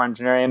general, software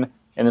engineering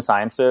in the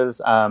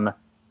sciences.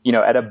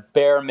 At a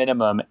bare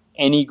minimum,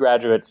 any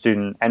graduate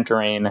student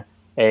entering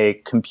a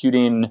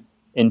computing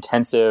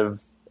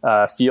intensive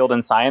field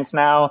in science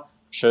now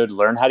should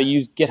learn how to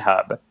use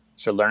GitHub,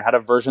 should learn how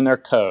to version their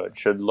code,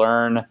 should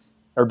learn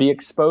or be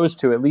exposed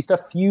to at least a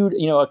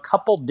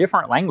couple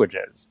different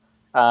languages.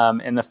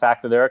 And the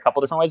fact that there are a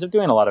couple different ways of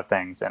doing a lot of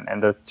things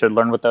and to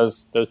learn what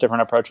those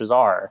different approaches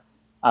are.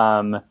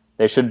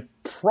 They should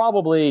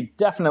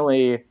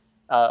definitely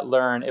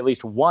learn at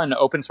least one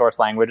open source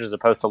language as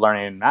opposed to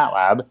learning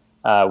MATLAB,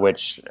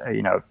 which,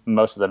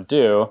 most of them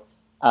do.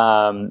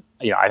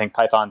 I think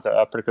Python's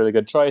a particularly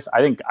good choice.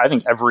 I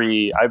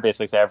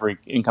basically say every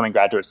incoming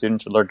graduate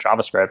student should learn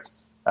JavaScript,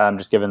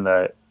 just given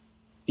the,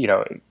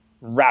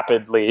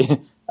 rapidly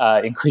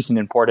increasing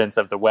importance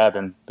of the web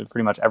and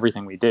pretty much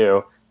everything we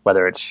do,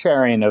 whether it's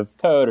sharing of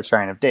code or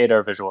sharing of data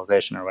or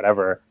visualization or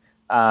whatever.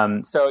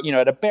 So,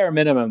 at a bare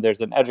minimum, there's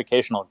an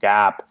educational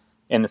gap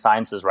in the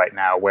sciences right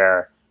now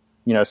where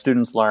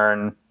students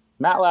learn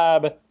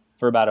MATLAB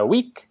for about a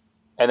week,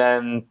 and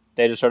then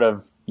they just sort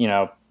of,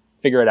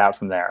 figure it out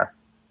from there.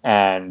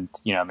 And,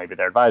 maybe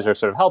their advisor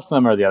sort of helps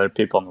them, or the other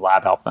people in the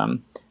lab help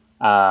them.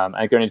 I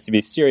think there needs to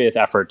be serious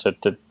effort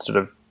to sort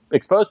of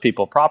expose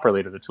people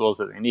properly to the tools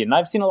that they need. And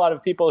I've seen a lot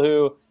of people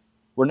who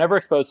were never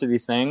exposed to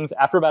these things.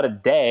 After about a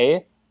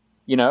day,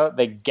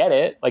 they get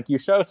it. Like, you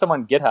show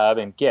someone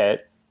GitHub and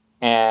Git,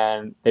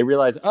 and they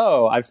realize,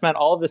 oh, I've spent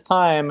all of this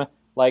time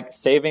like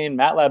saving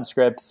MATLAB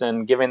scripts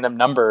and giving them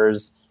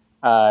numbers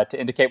to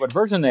indicate what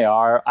version they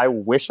are. I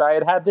wish I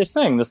had had this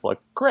thing. This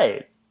looked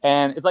great.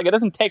 And it's like, it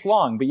doesn't take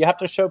long, but you have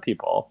to show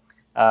people.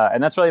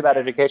 And that's really about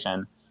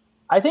education.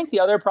 I think the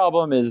other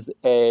problem is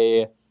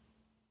in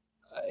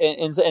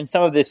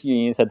some of this,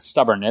 you said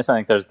stubbornness. I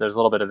think there's a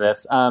little bit of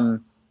this.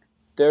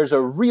 There's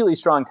a really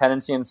strong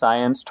tendency in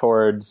science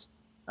towards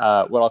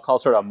what I'll call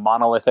sort of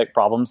monolithic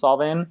problem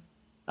solving.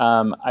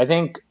 I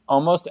think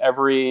almost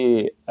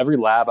every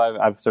lab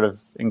I've sort of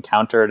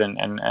encountered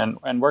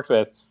and worked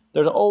with,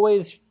 there's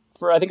always,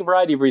 for I think a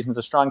variety of reasons,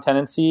 a strong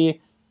tendency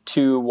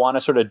to want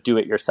to sort of do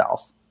it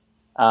yourself.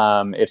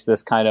 It's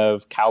this kind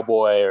of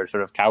cowboy or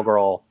sort of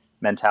cowgirl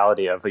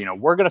mentality of,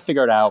 we're going to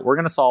figure it out, we're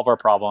going to solve our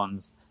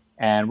problems,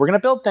 and we're going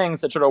to build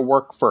things that sort of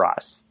work for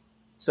us.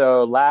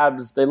 So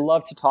labs, they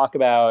love to talk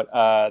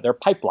about their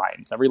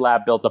pipelines. Every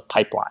lab builds a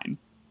pipeline.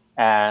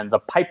 And the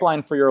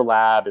pipeline for your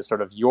lab is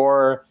sort of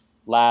your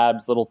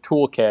lab's little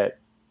toolkit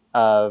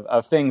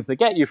of things that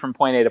get you from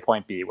point A to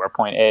point B, where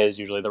point A is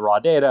usually the raw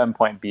data and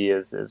point B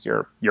is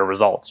your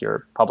results,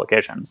 your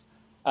publications.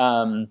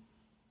 And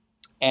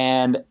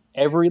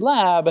every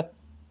lab,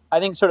 I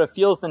think, sort of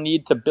feels the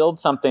need to build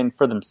something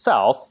for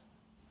themselves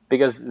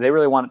because they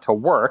really want it to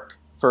work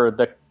for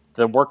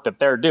the work that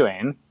they're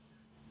doing.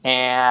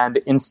 And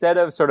instead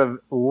of sort of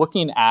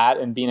looking at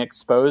and being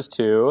exposed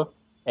to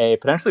a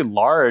potentially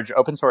large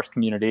open source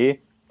community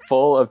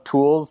full of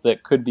tools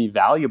that could be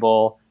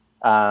valuable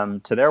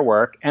to their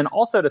work, and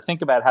also to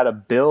think about how to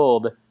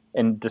build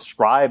and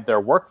describe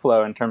their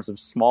workflow in terms of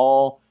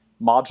small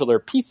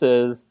modular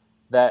pieces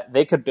that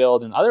they could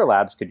build and other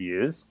labs could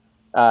use.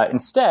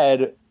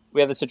 Instead,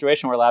 we have the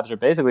situation where labs are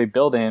basically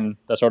building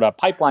the sort of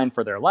pipeline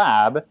for their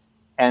lab,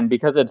 and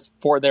because it's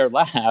for their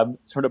lab,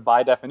 sort of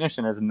by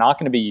definition, is not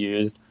going to be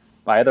used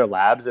by other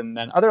labs, and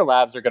then other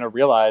labs are going to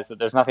realize that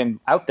there's nothing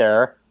out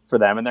there for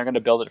them, and they're going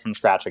to build it from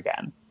scratch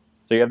again.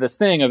 So you have this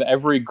thing of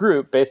every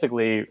group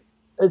basically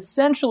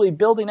essentially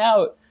building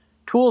out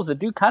tools that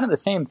do kind of the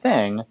same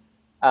thing,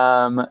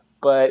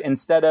 but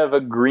instead of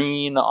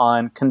agreeing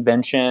on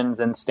conventions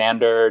and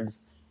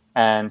standards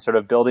and sort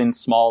of building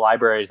small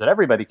libraries that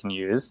everybody can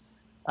use,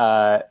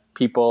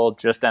 people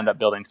just end up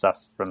building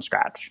stuff from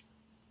scratch.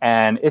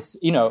 And it's,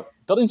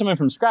 building something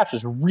from scratch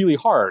is really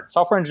hard.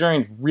 Software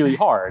engineering is really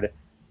hard.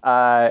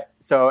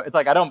 So it's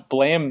like, I don't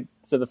blame.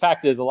 So the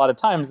fact is, a lot of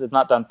times it's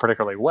not done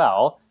particularly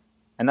well.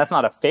 And that's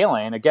not a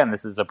failing. Again,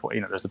 this is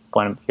there's a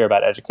point here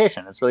about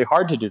education. It's really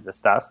hard to do this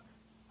stuff.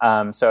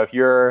 So if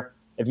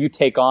you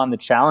take on the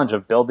challenge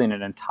of building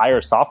an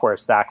entire software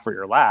stack for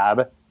your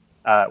lab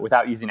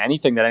without using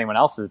anything that anyone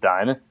else has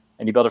done,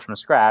 and you build it from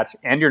scratch,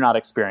 and you're not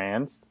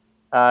experienced,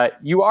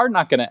 you are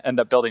not going to end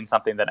up building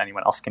something that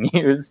anyone else can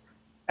use,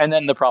 and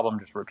then the problem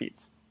just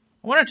repeats.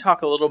 I want to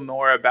talk a little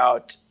more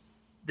about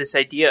this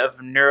idea of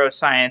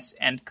neuroscience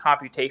and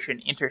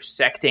computation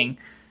intersecting.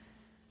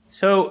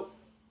 So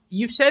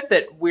you've said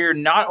that we're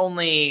not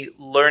only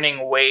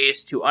learning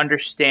ways to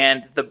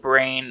understand the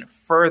brain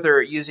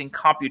further using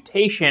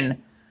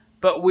computation,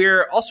 but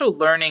we're also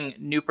learning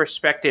new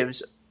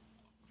perspectives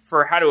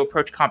for how to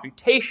approach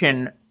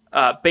computation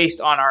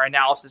based on our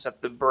analysis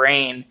of the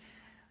brain.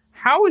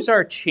 How is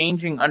our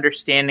changing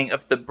understanding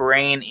of the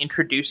brain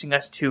introducing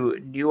us to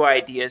new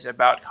ideas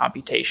about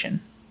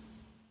computation?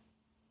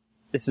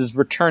 This is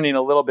returning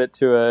a little bit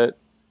to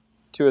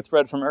a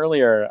thread from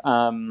earlier.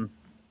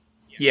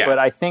 Yeah. But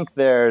I think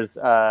there's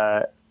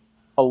a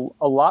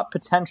lot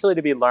potentially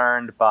to be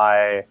learned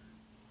by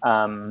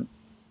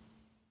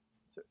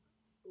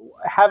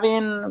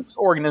having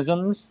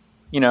organisms,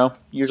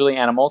 usually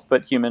animals,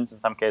 but humans in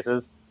some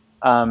cases,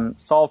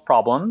 solve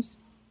problems,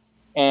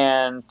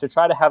 and to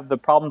try to have the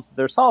problems that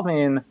they're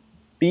solving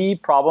be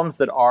problems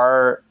that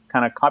are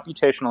kind of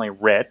computationally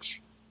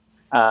rich,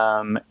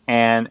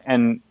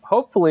 and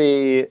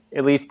hopefully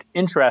at least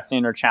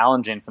interesting or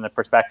challenging from the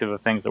perspective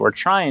of things that we're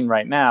trying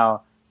right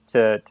now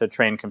to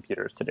train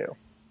computers to do.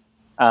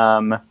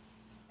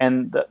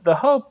 And the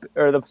hope,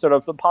 or the sort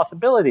of the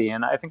possibility,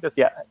 and I think this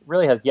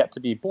really has yet to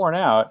be borne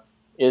out,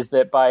 is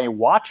that by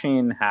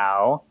watching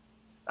how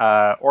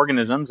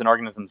organisms and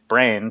organisms'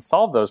 brains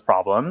solve those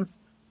problems,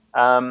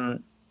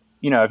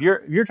 if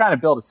you're trying to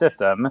build a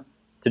system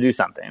to do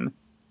something,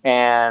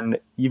 and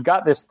you've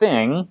got this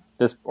thing,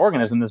 this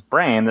organism, this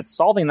brain that's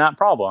solving that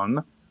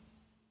problem,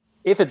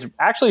 if it's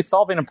actually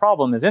solving a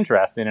problem is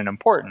interesting and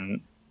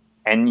important,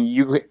 and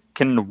you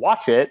can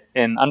watch it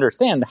and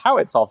understand how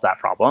it solves that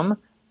problem,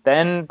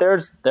 then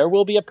there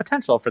will be a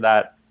potential for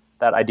that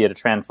idea to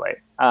translate.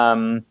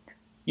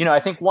 I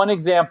think one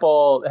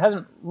example, it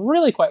hasn't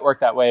really quite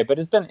worked that way, but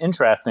it's been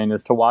interesting,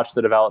 is to watch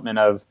the development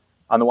of,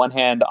 on the one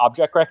hand,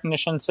 object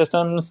recognition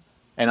systems,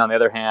 and on the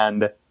other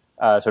hand,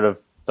 sort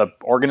of the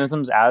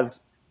organisms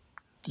as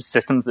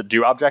systems that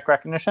do object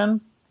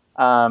recognition.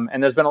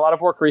 And there's been a lot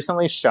of work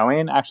recently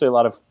showing actually a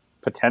lot of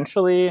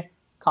potentially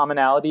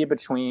commonality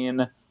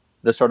between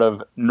the sort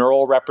of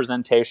neural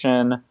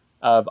representation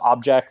of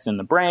objects in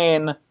the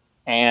brain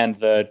and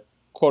the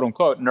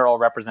quote-unquote neural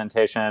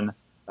representation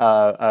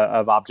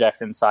of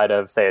objects inside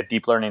of, say, a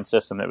deep learning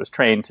system that was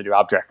trained to do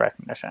object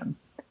recognition.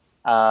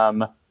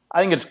 I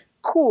think it's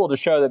cool to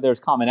show that there's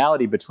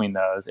commonality between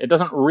those. It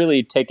doesn't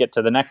really take it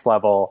to the next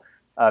level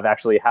of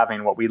actually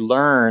having what we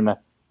learn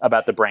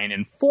about the brain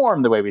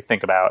inform the way we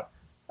think about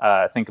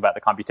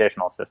the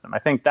computational system. I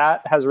think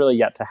that has really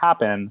yet to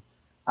happen,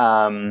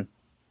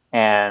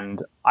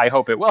 and I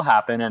hope it will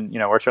happen. And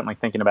we're certainly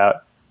thinking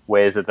about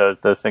ways that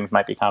those things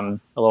might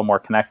become a little more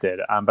connected.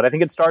 But I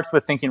think it starts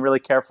with thinking really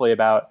carefully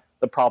about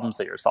the problems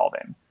that you're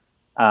solving.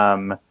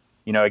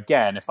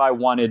 Again, if I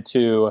wanted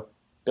to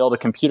build a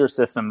computer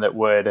system that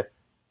would,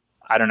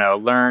 I don't know,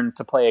 learn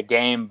to play a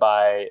game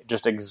by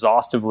just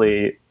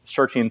exhaustively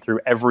searching through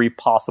every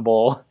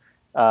possible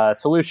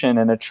solution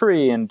in a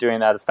tree and doing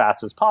that as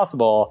fast as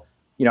possible,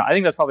 I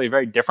think that's probably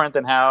very different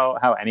than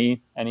how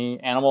any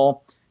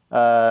animal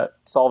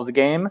solves a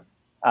game.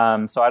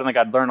 So I don't think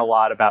I'd learn a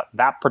lot about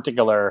that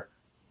particular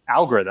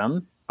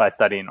algorithm by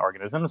studying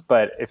organisms.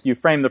 But if you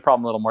frame the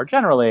problem a little more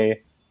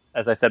generally,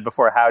 as I said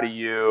before, how do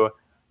you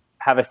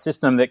have a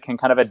system that can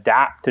kind of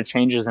adapt to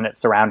changes in its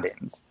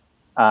surroundings?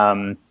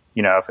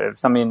 If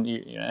something,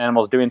 an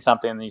animal is doing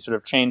something, and you sort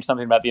of change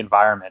something about the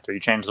environment, or you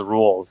change the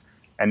rules,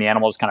 and the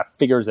animal just kind of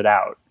figures it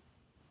out.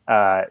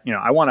 I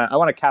want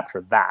to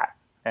capture that,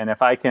 and if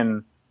we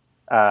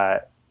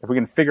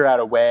can figure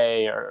out a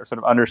way or sort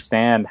of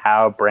understand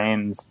how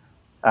brains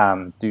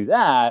do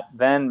that,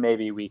 then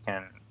maybe we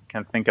can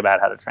think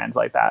about how to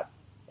translate that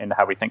into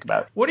how we think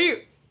about it.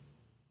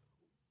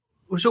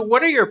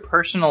 What are your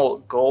personal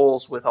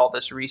goals with all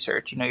this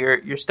research?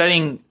 You're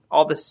studying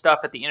all this stuff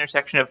at the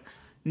intersection of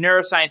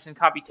neuroscience and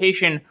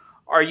computation.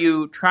 Are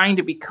you trying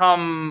to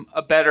become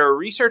a better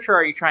researcher?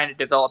 Are you trying to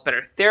develop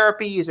better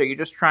therapies? Are you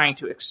just trying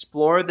to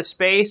explore the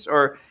space?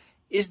 Or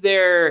is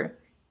there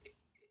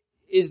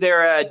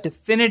a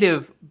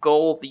definitive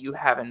goal that you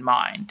have in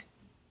mind?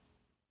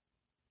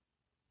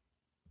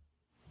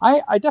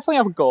 I definitely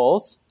have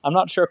goals. I'm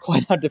not sure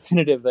quite how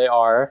definitive they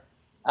are.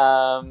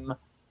 I'm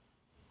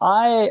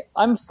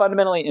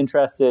fundamentally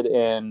interested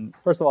in,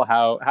 first of all,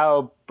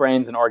 how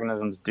brains and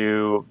organisms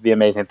do the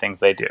amazing things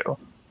they do.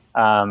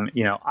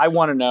 I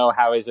want to know,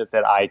 how is it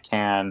that I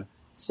can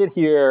sit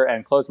here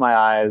and close my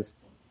eyes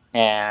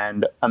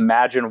and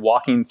imagine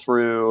walking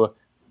through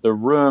the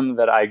room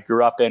that I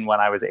grew up in when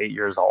I was 8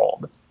 years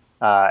old,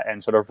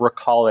 and sort of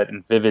recall it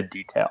in vivid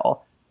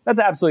detail. That's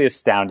absolutely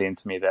astounding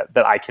to me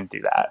that I can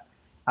do that.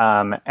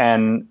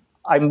 And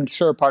I'm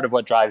sure part of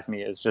what drives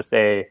me is just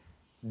a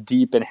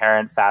deep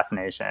inherent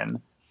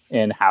fascination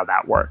in how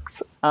that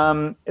works.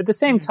 At the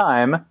same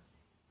time,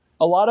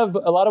 a lot of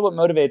what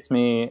motivates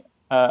me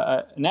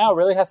now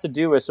really has to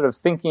do with sort of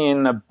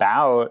thinking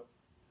about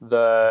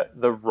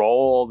the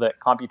role that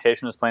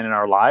computation is playing in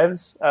our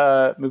lives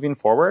moving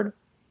forward.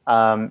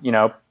 For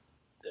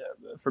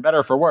better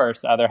or for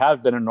worse, there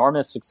have been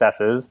enormous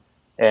successes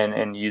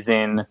in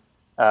using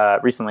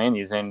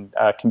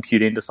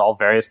computing to solve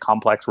various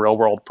complex real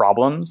world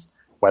problems,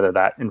 whether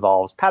that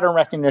involves pattern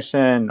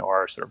recognition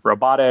or sort of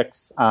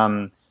robotics.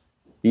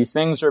 These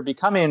things are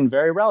becoming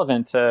very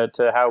relevant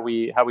to how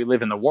we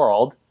live in the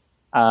world,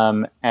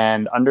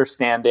 and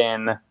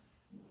understanding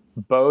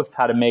both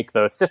how to make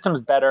those systems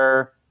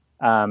better,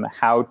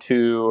 how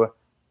to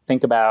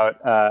think about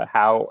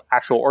how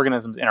actual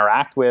organisms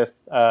interact with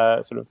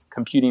sort of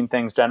computing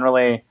things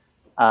generally,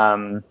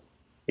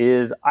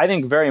 is, I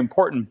think, very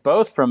important,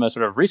 both from a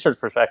sort of research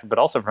perspective, but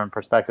also from a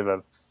perspective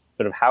of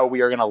sort of how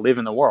we are going to live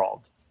in the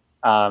world,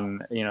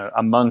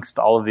 amongst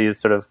all of these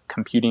sort of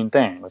computing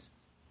things,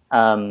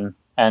 and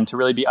to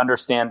really be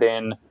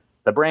understanding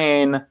the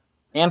brain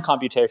and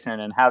computation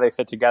and how they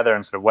fit together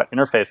and sort of what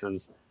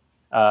interfaces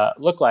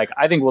look like,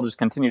 I think will just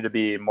continue to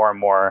be more and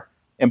more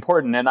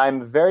important. And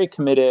I'm very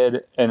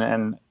committed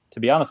and to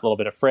be honest, a little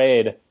bit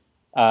afraid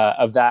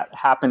of that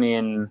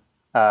happening,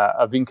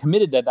 of being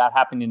committed to that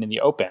happening in the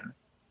open.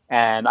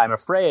 And I'm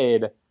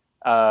afraid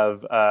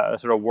of a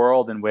sort of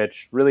world in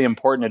which really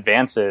important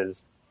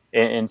advances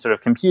in sort of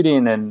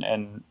computing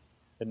and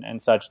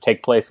such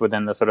take place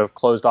within the sort of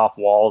closed off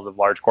walls of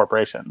large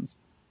corporations.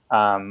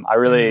 I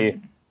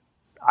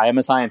am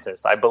a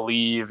scientist. I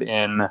believe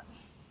in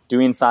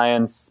doing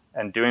science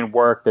and doing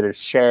work that is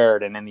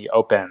shared and in the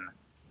open,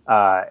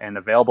 and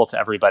available to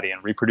everybody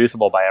and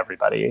reproducible by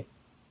everybody.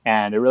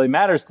 And it really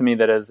matters to me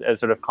that as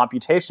sort of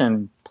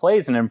computation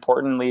plays an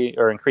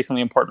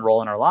increasingly important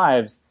role in our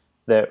lives,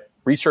 that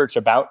research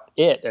about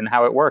it and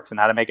how it works and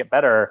how to make it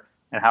better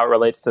and how it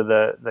relates to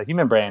the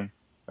human brain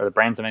or the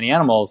brains of many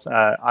animals,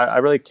 I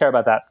really care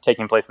about that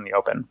taking place in the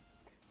open.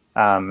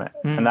 And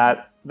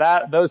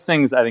that those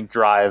things, I think,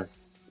 drive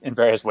in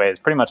various ways,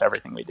 pretty much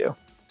everything we do. Well,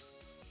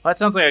 that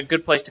sounds like a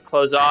good place to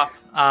close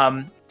off.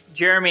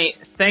 Jeremy,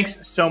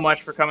 thanks so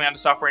much for coming on to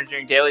Software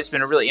Engineering Daily. It's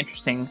been a really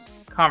interesting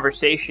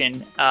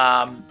conversation.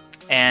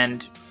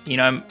 And,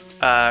 I'm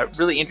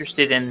really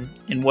interested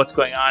in what's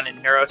going on in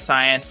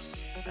neuroscience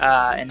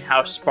and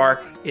how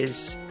Spark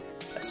is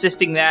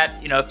assisting that.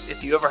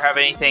 If you ever have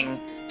anything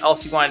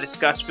else you want to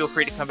discuss, feel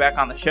free to come back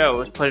on the show. It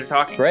was a pleasure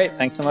talking. Great.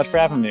 Thanks so much for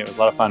having me. It was a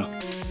lot of fun.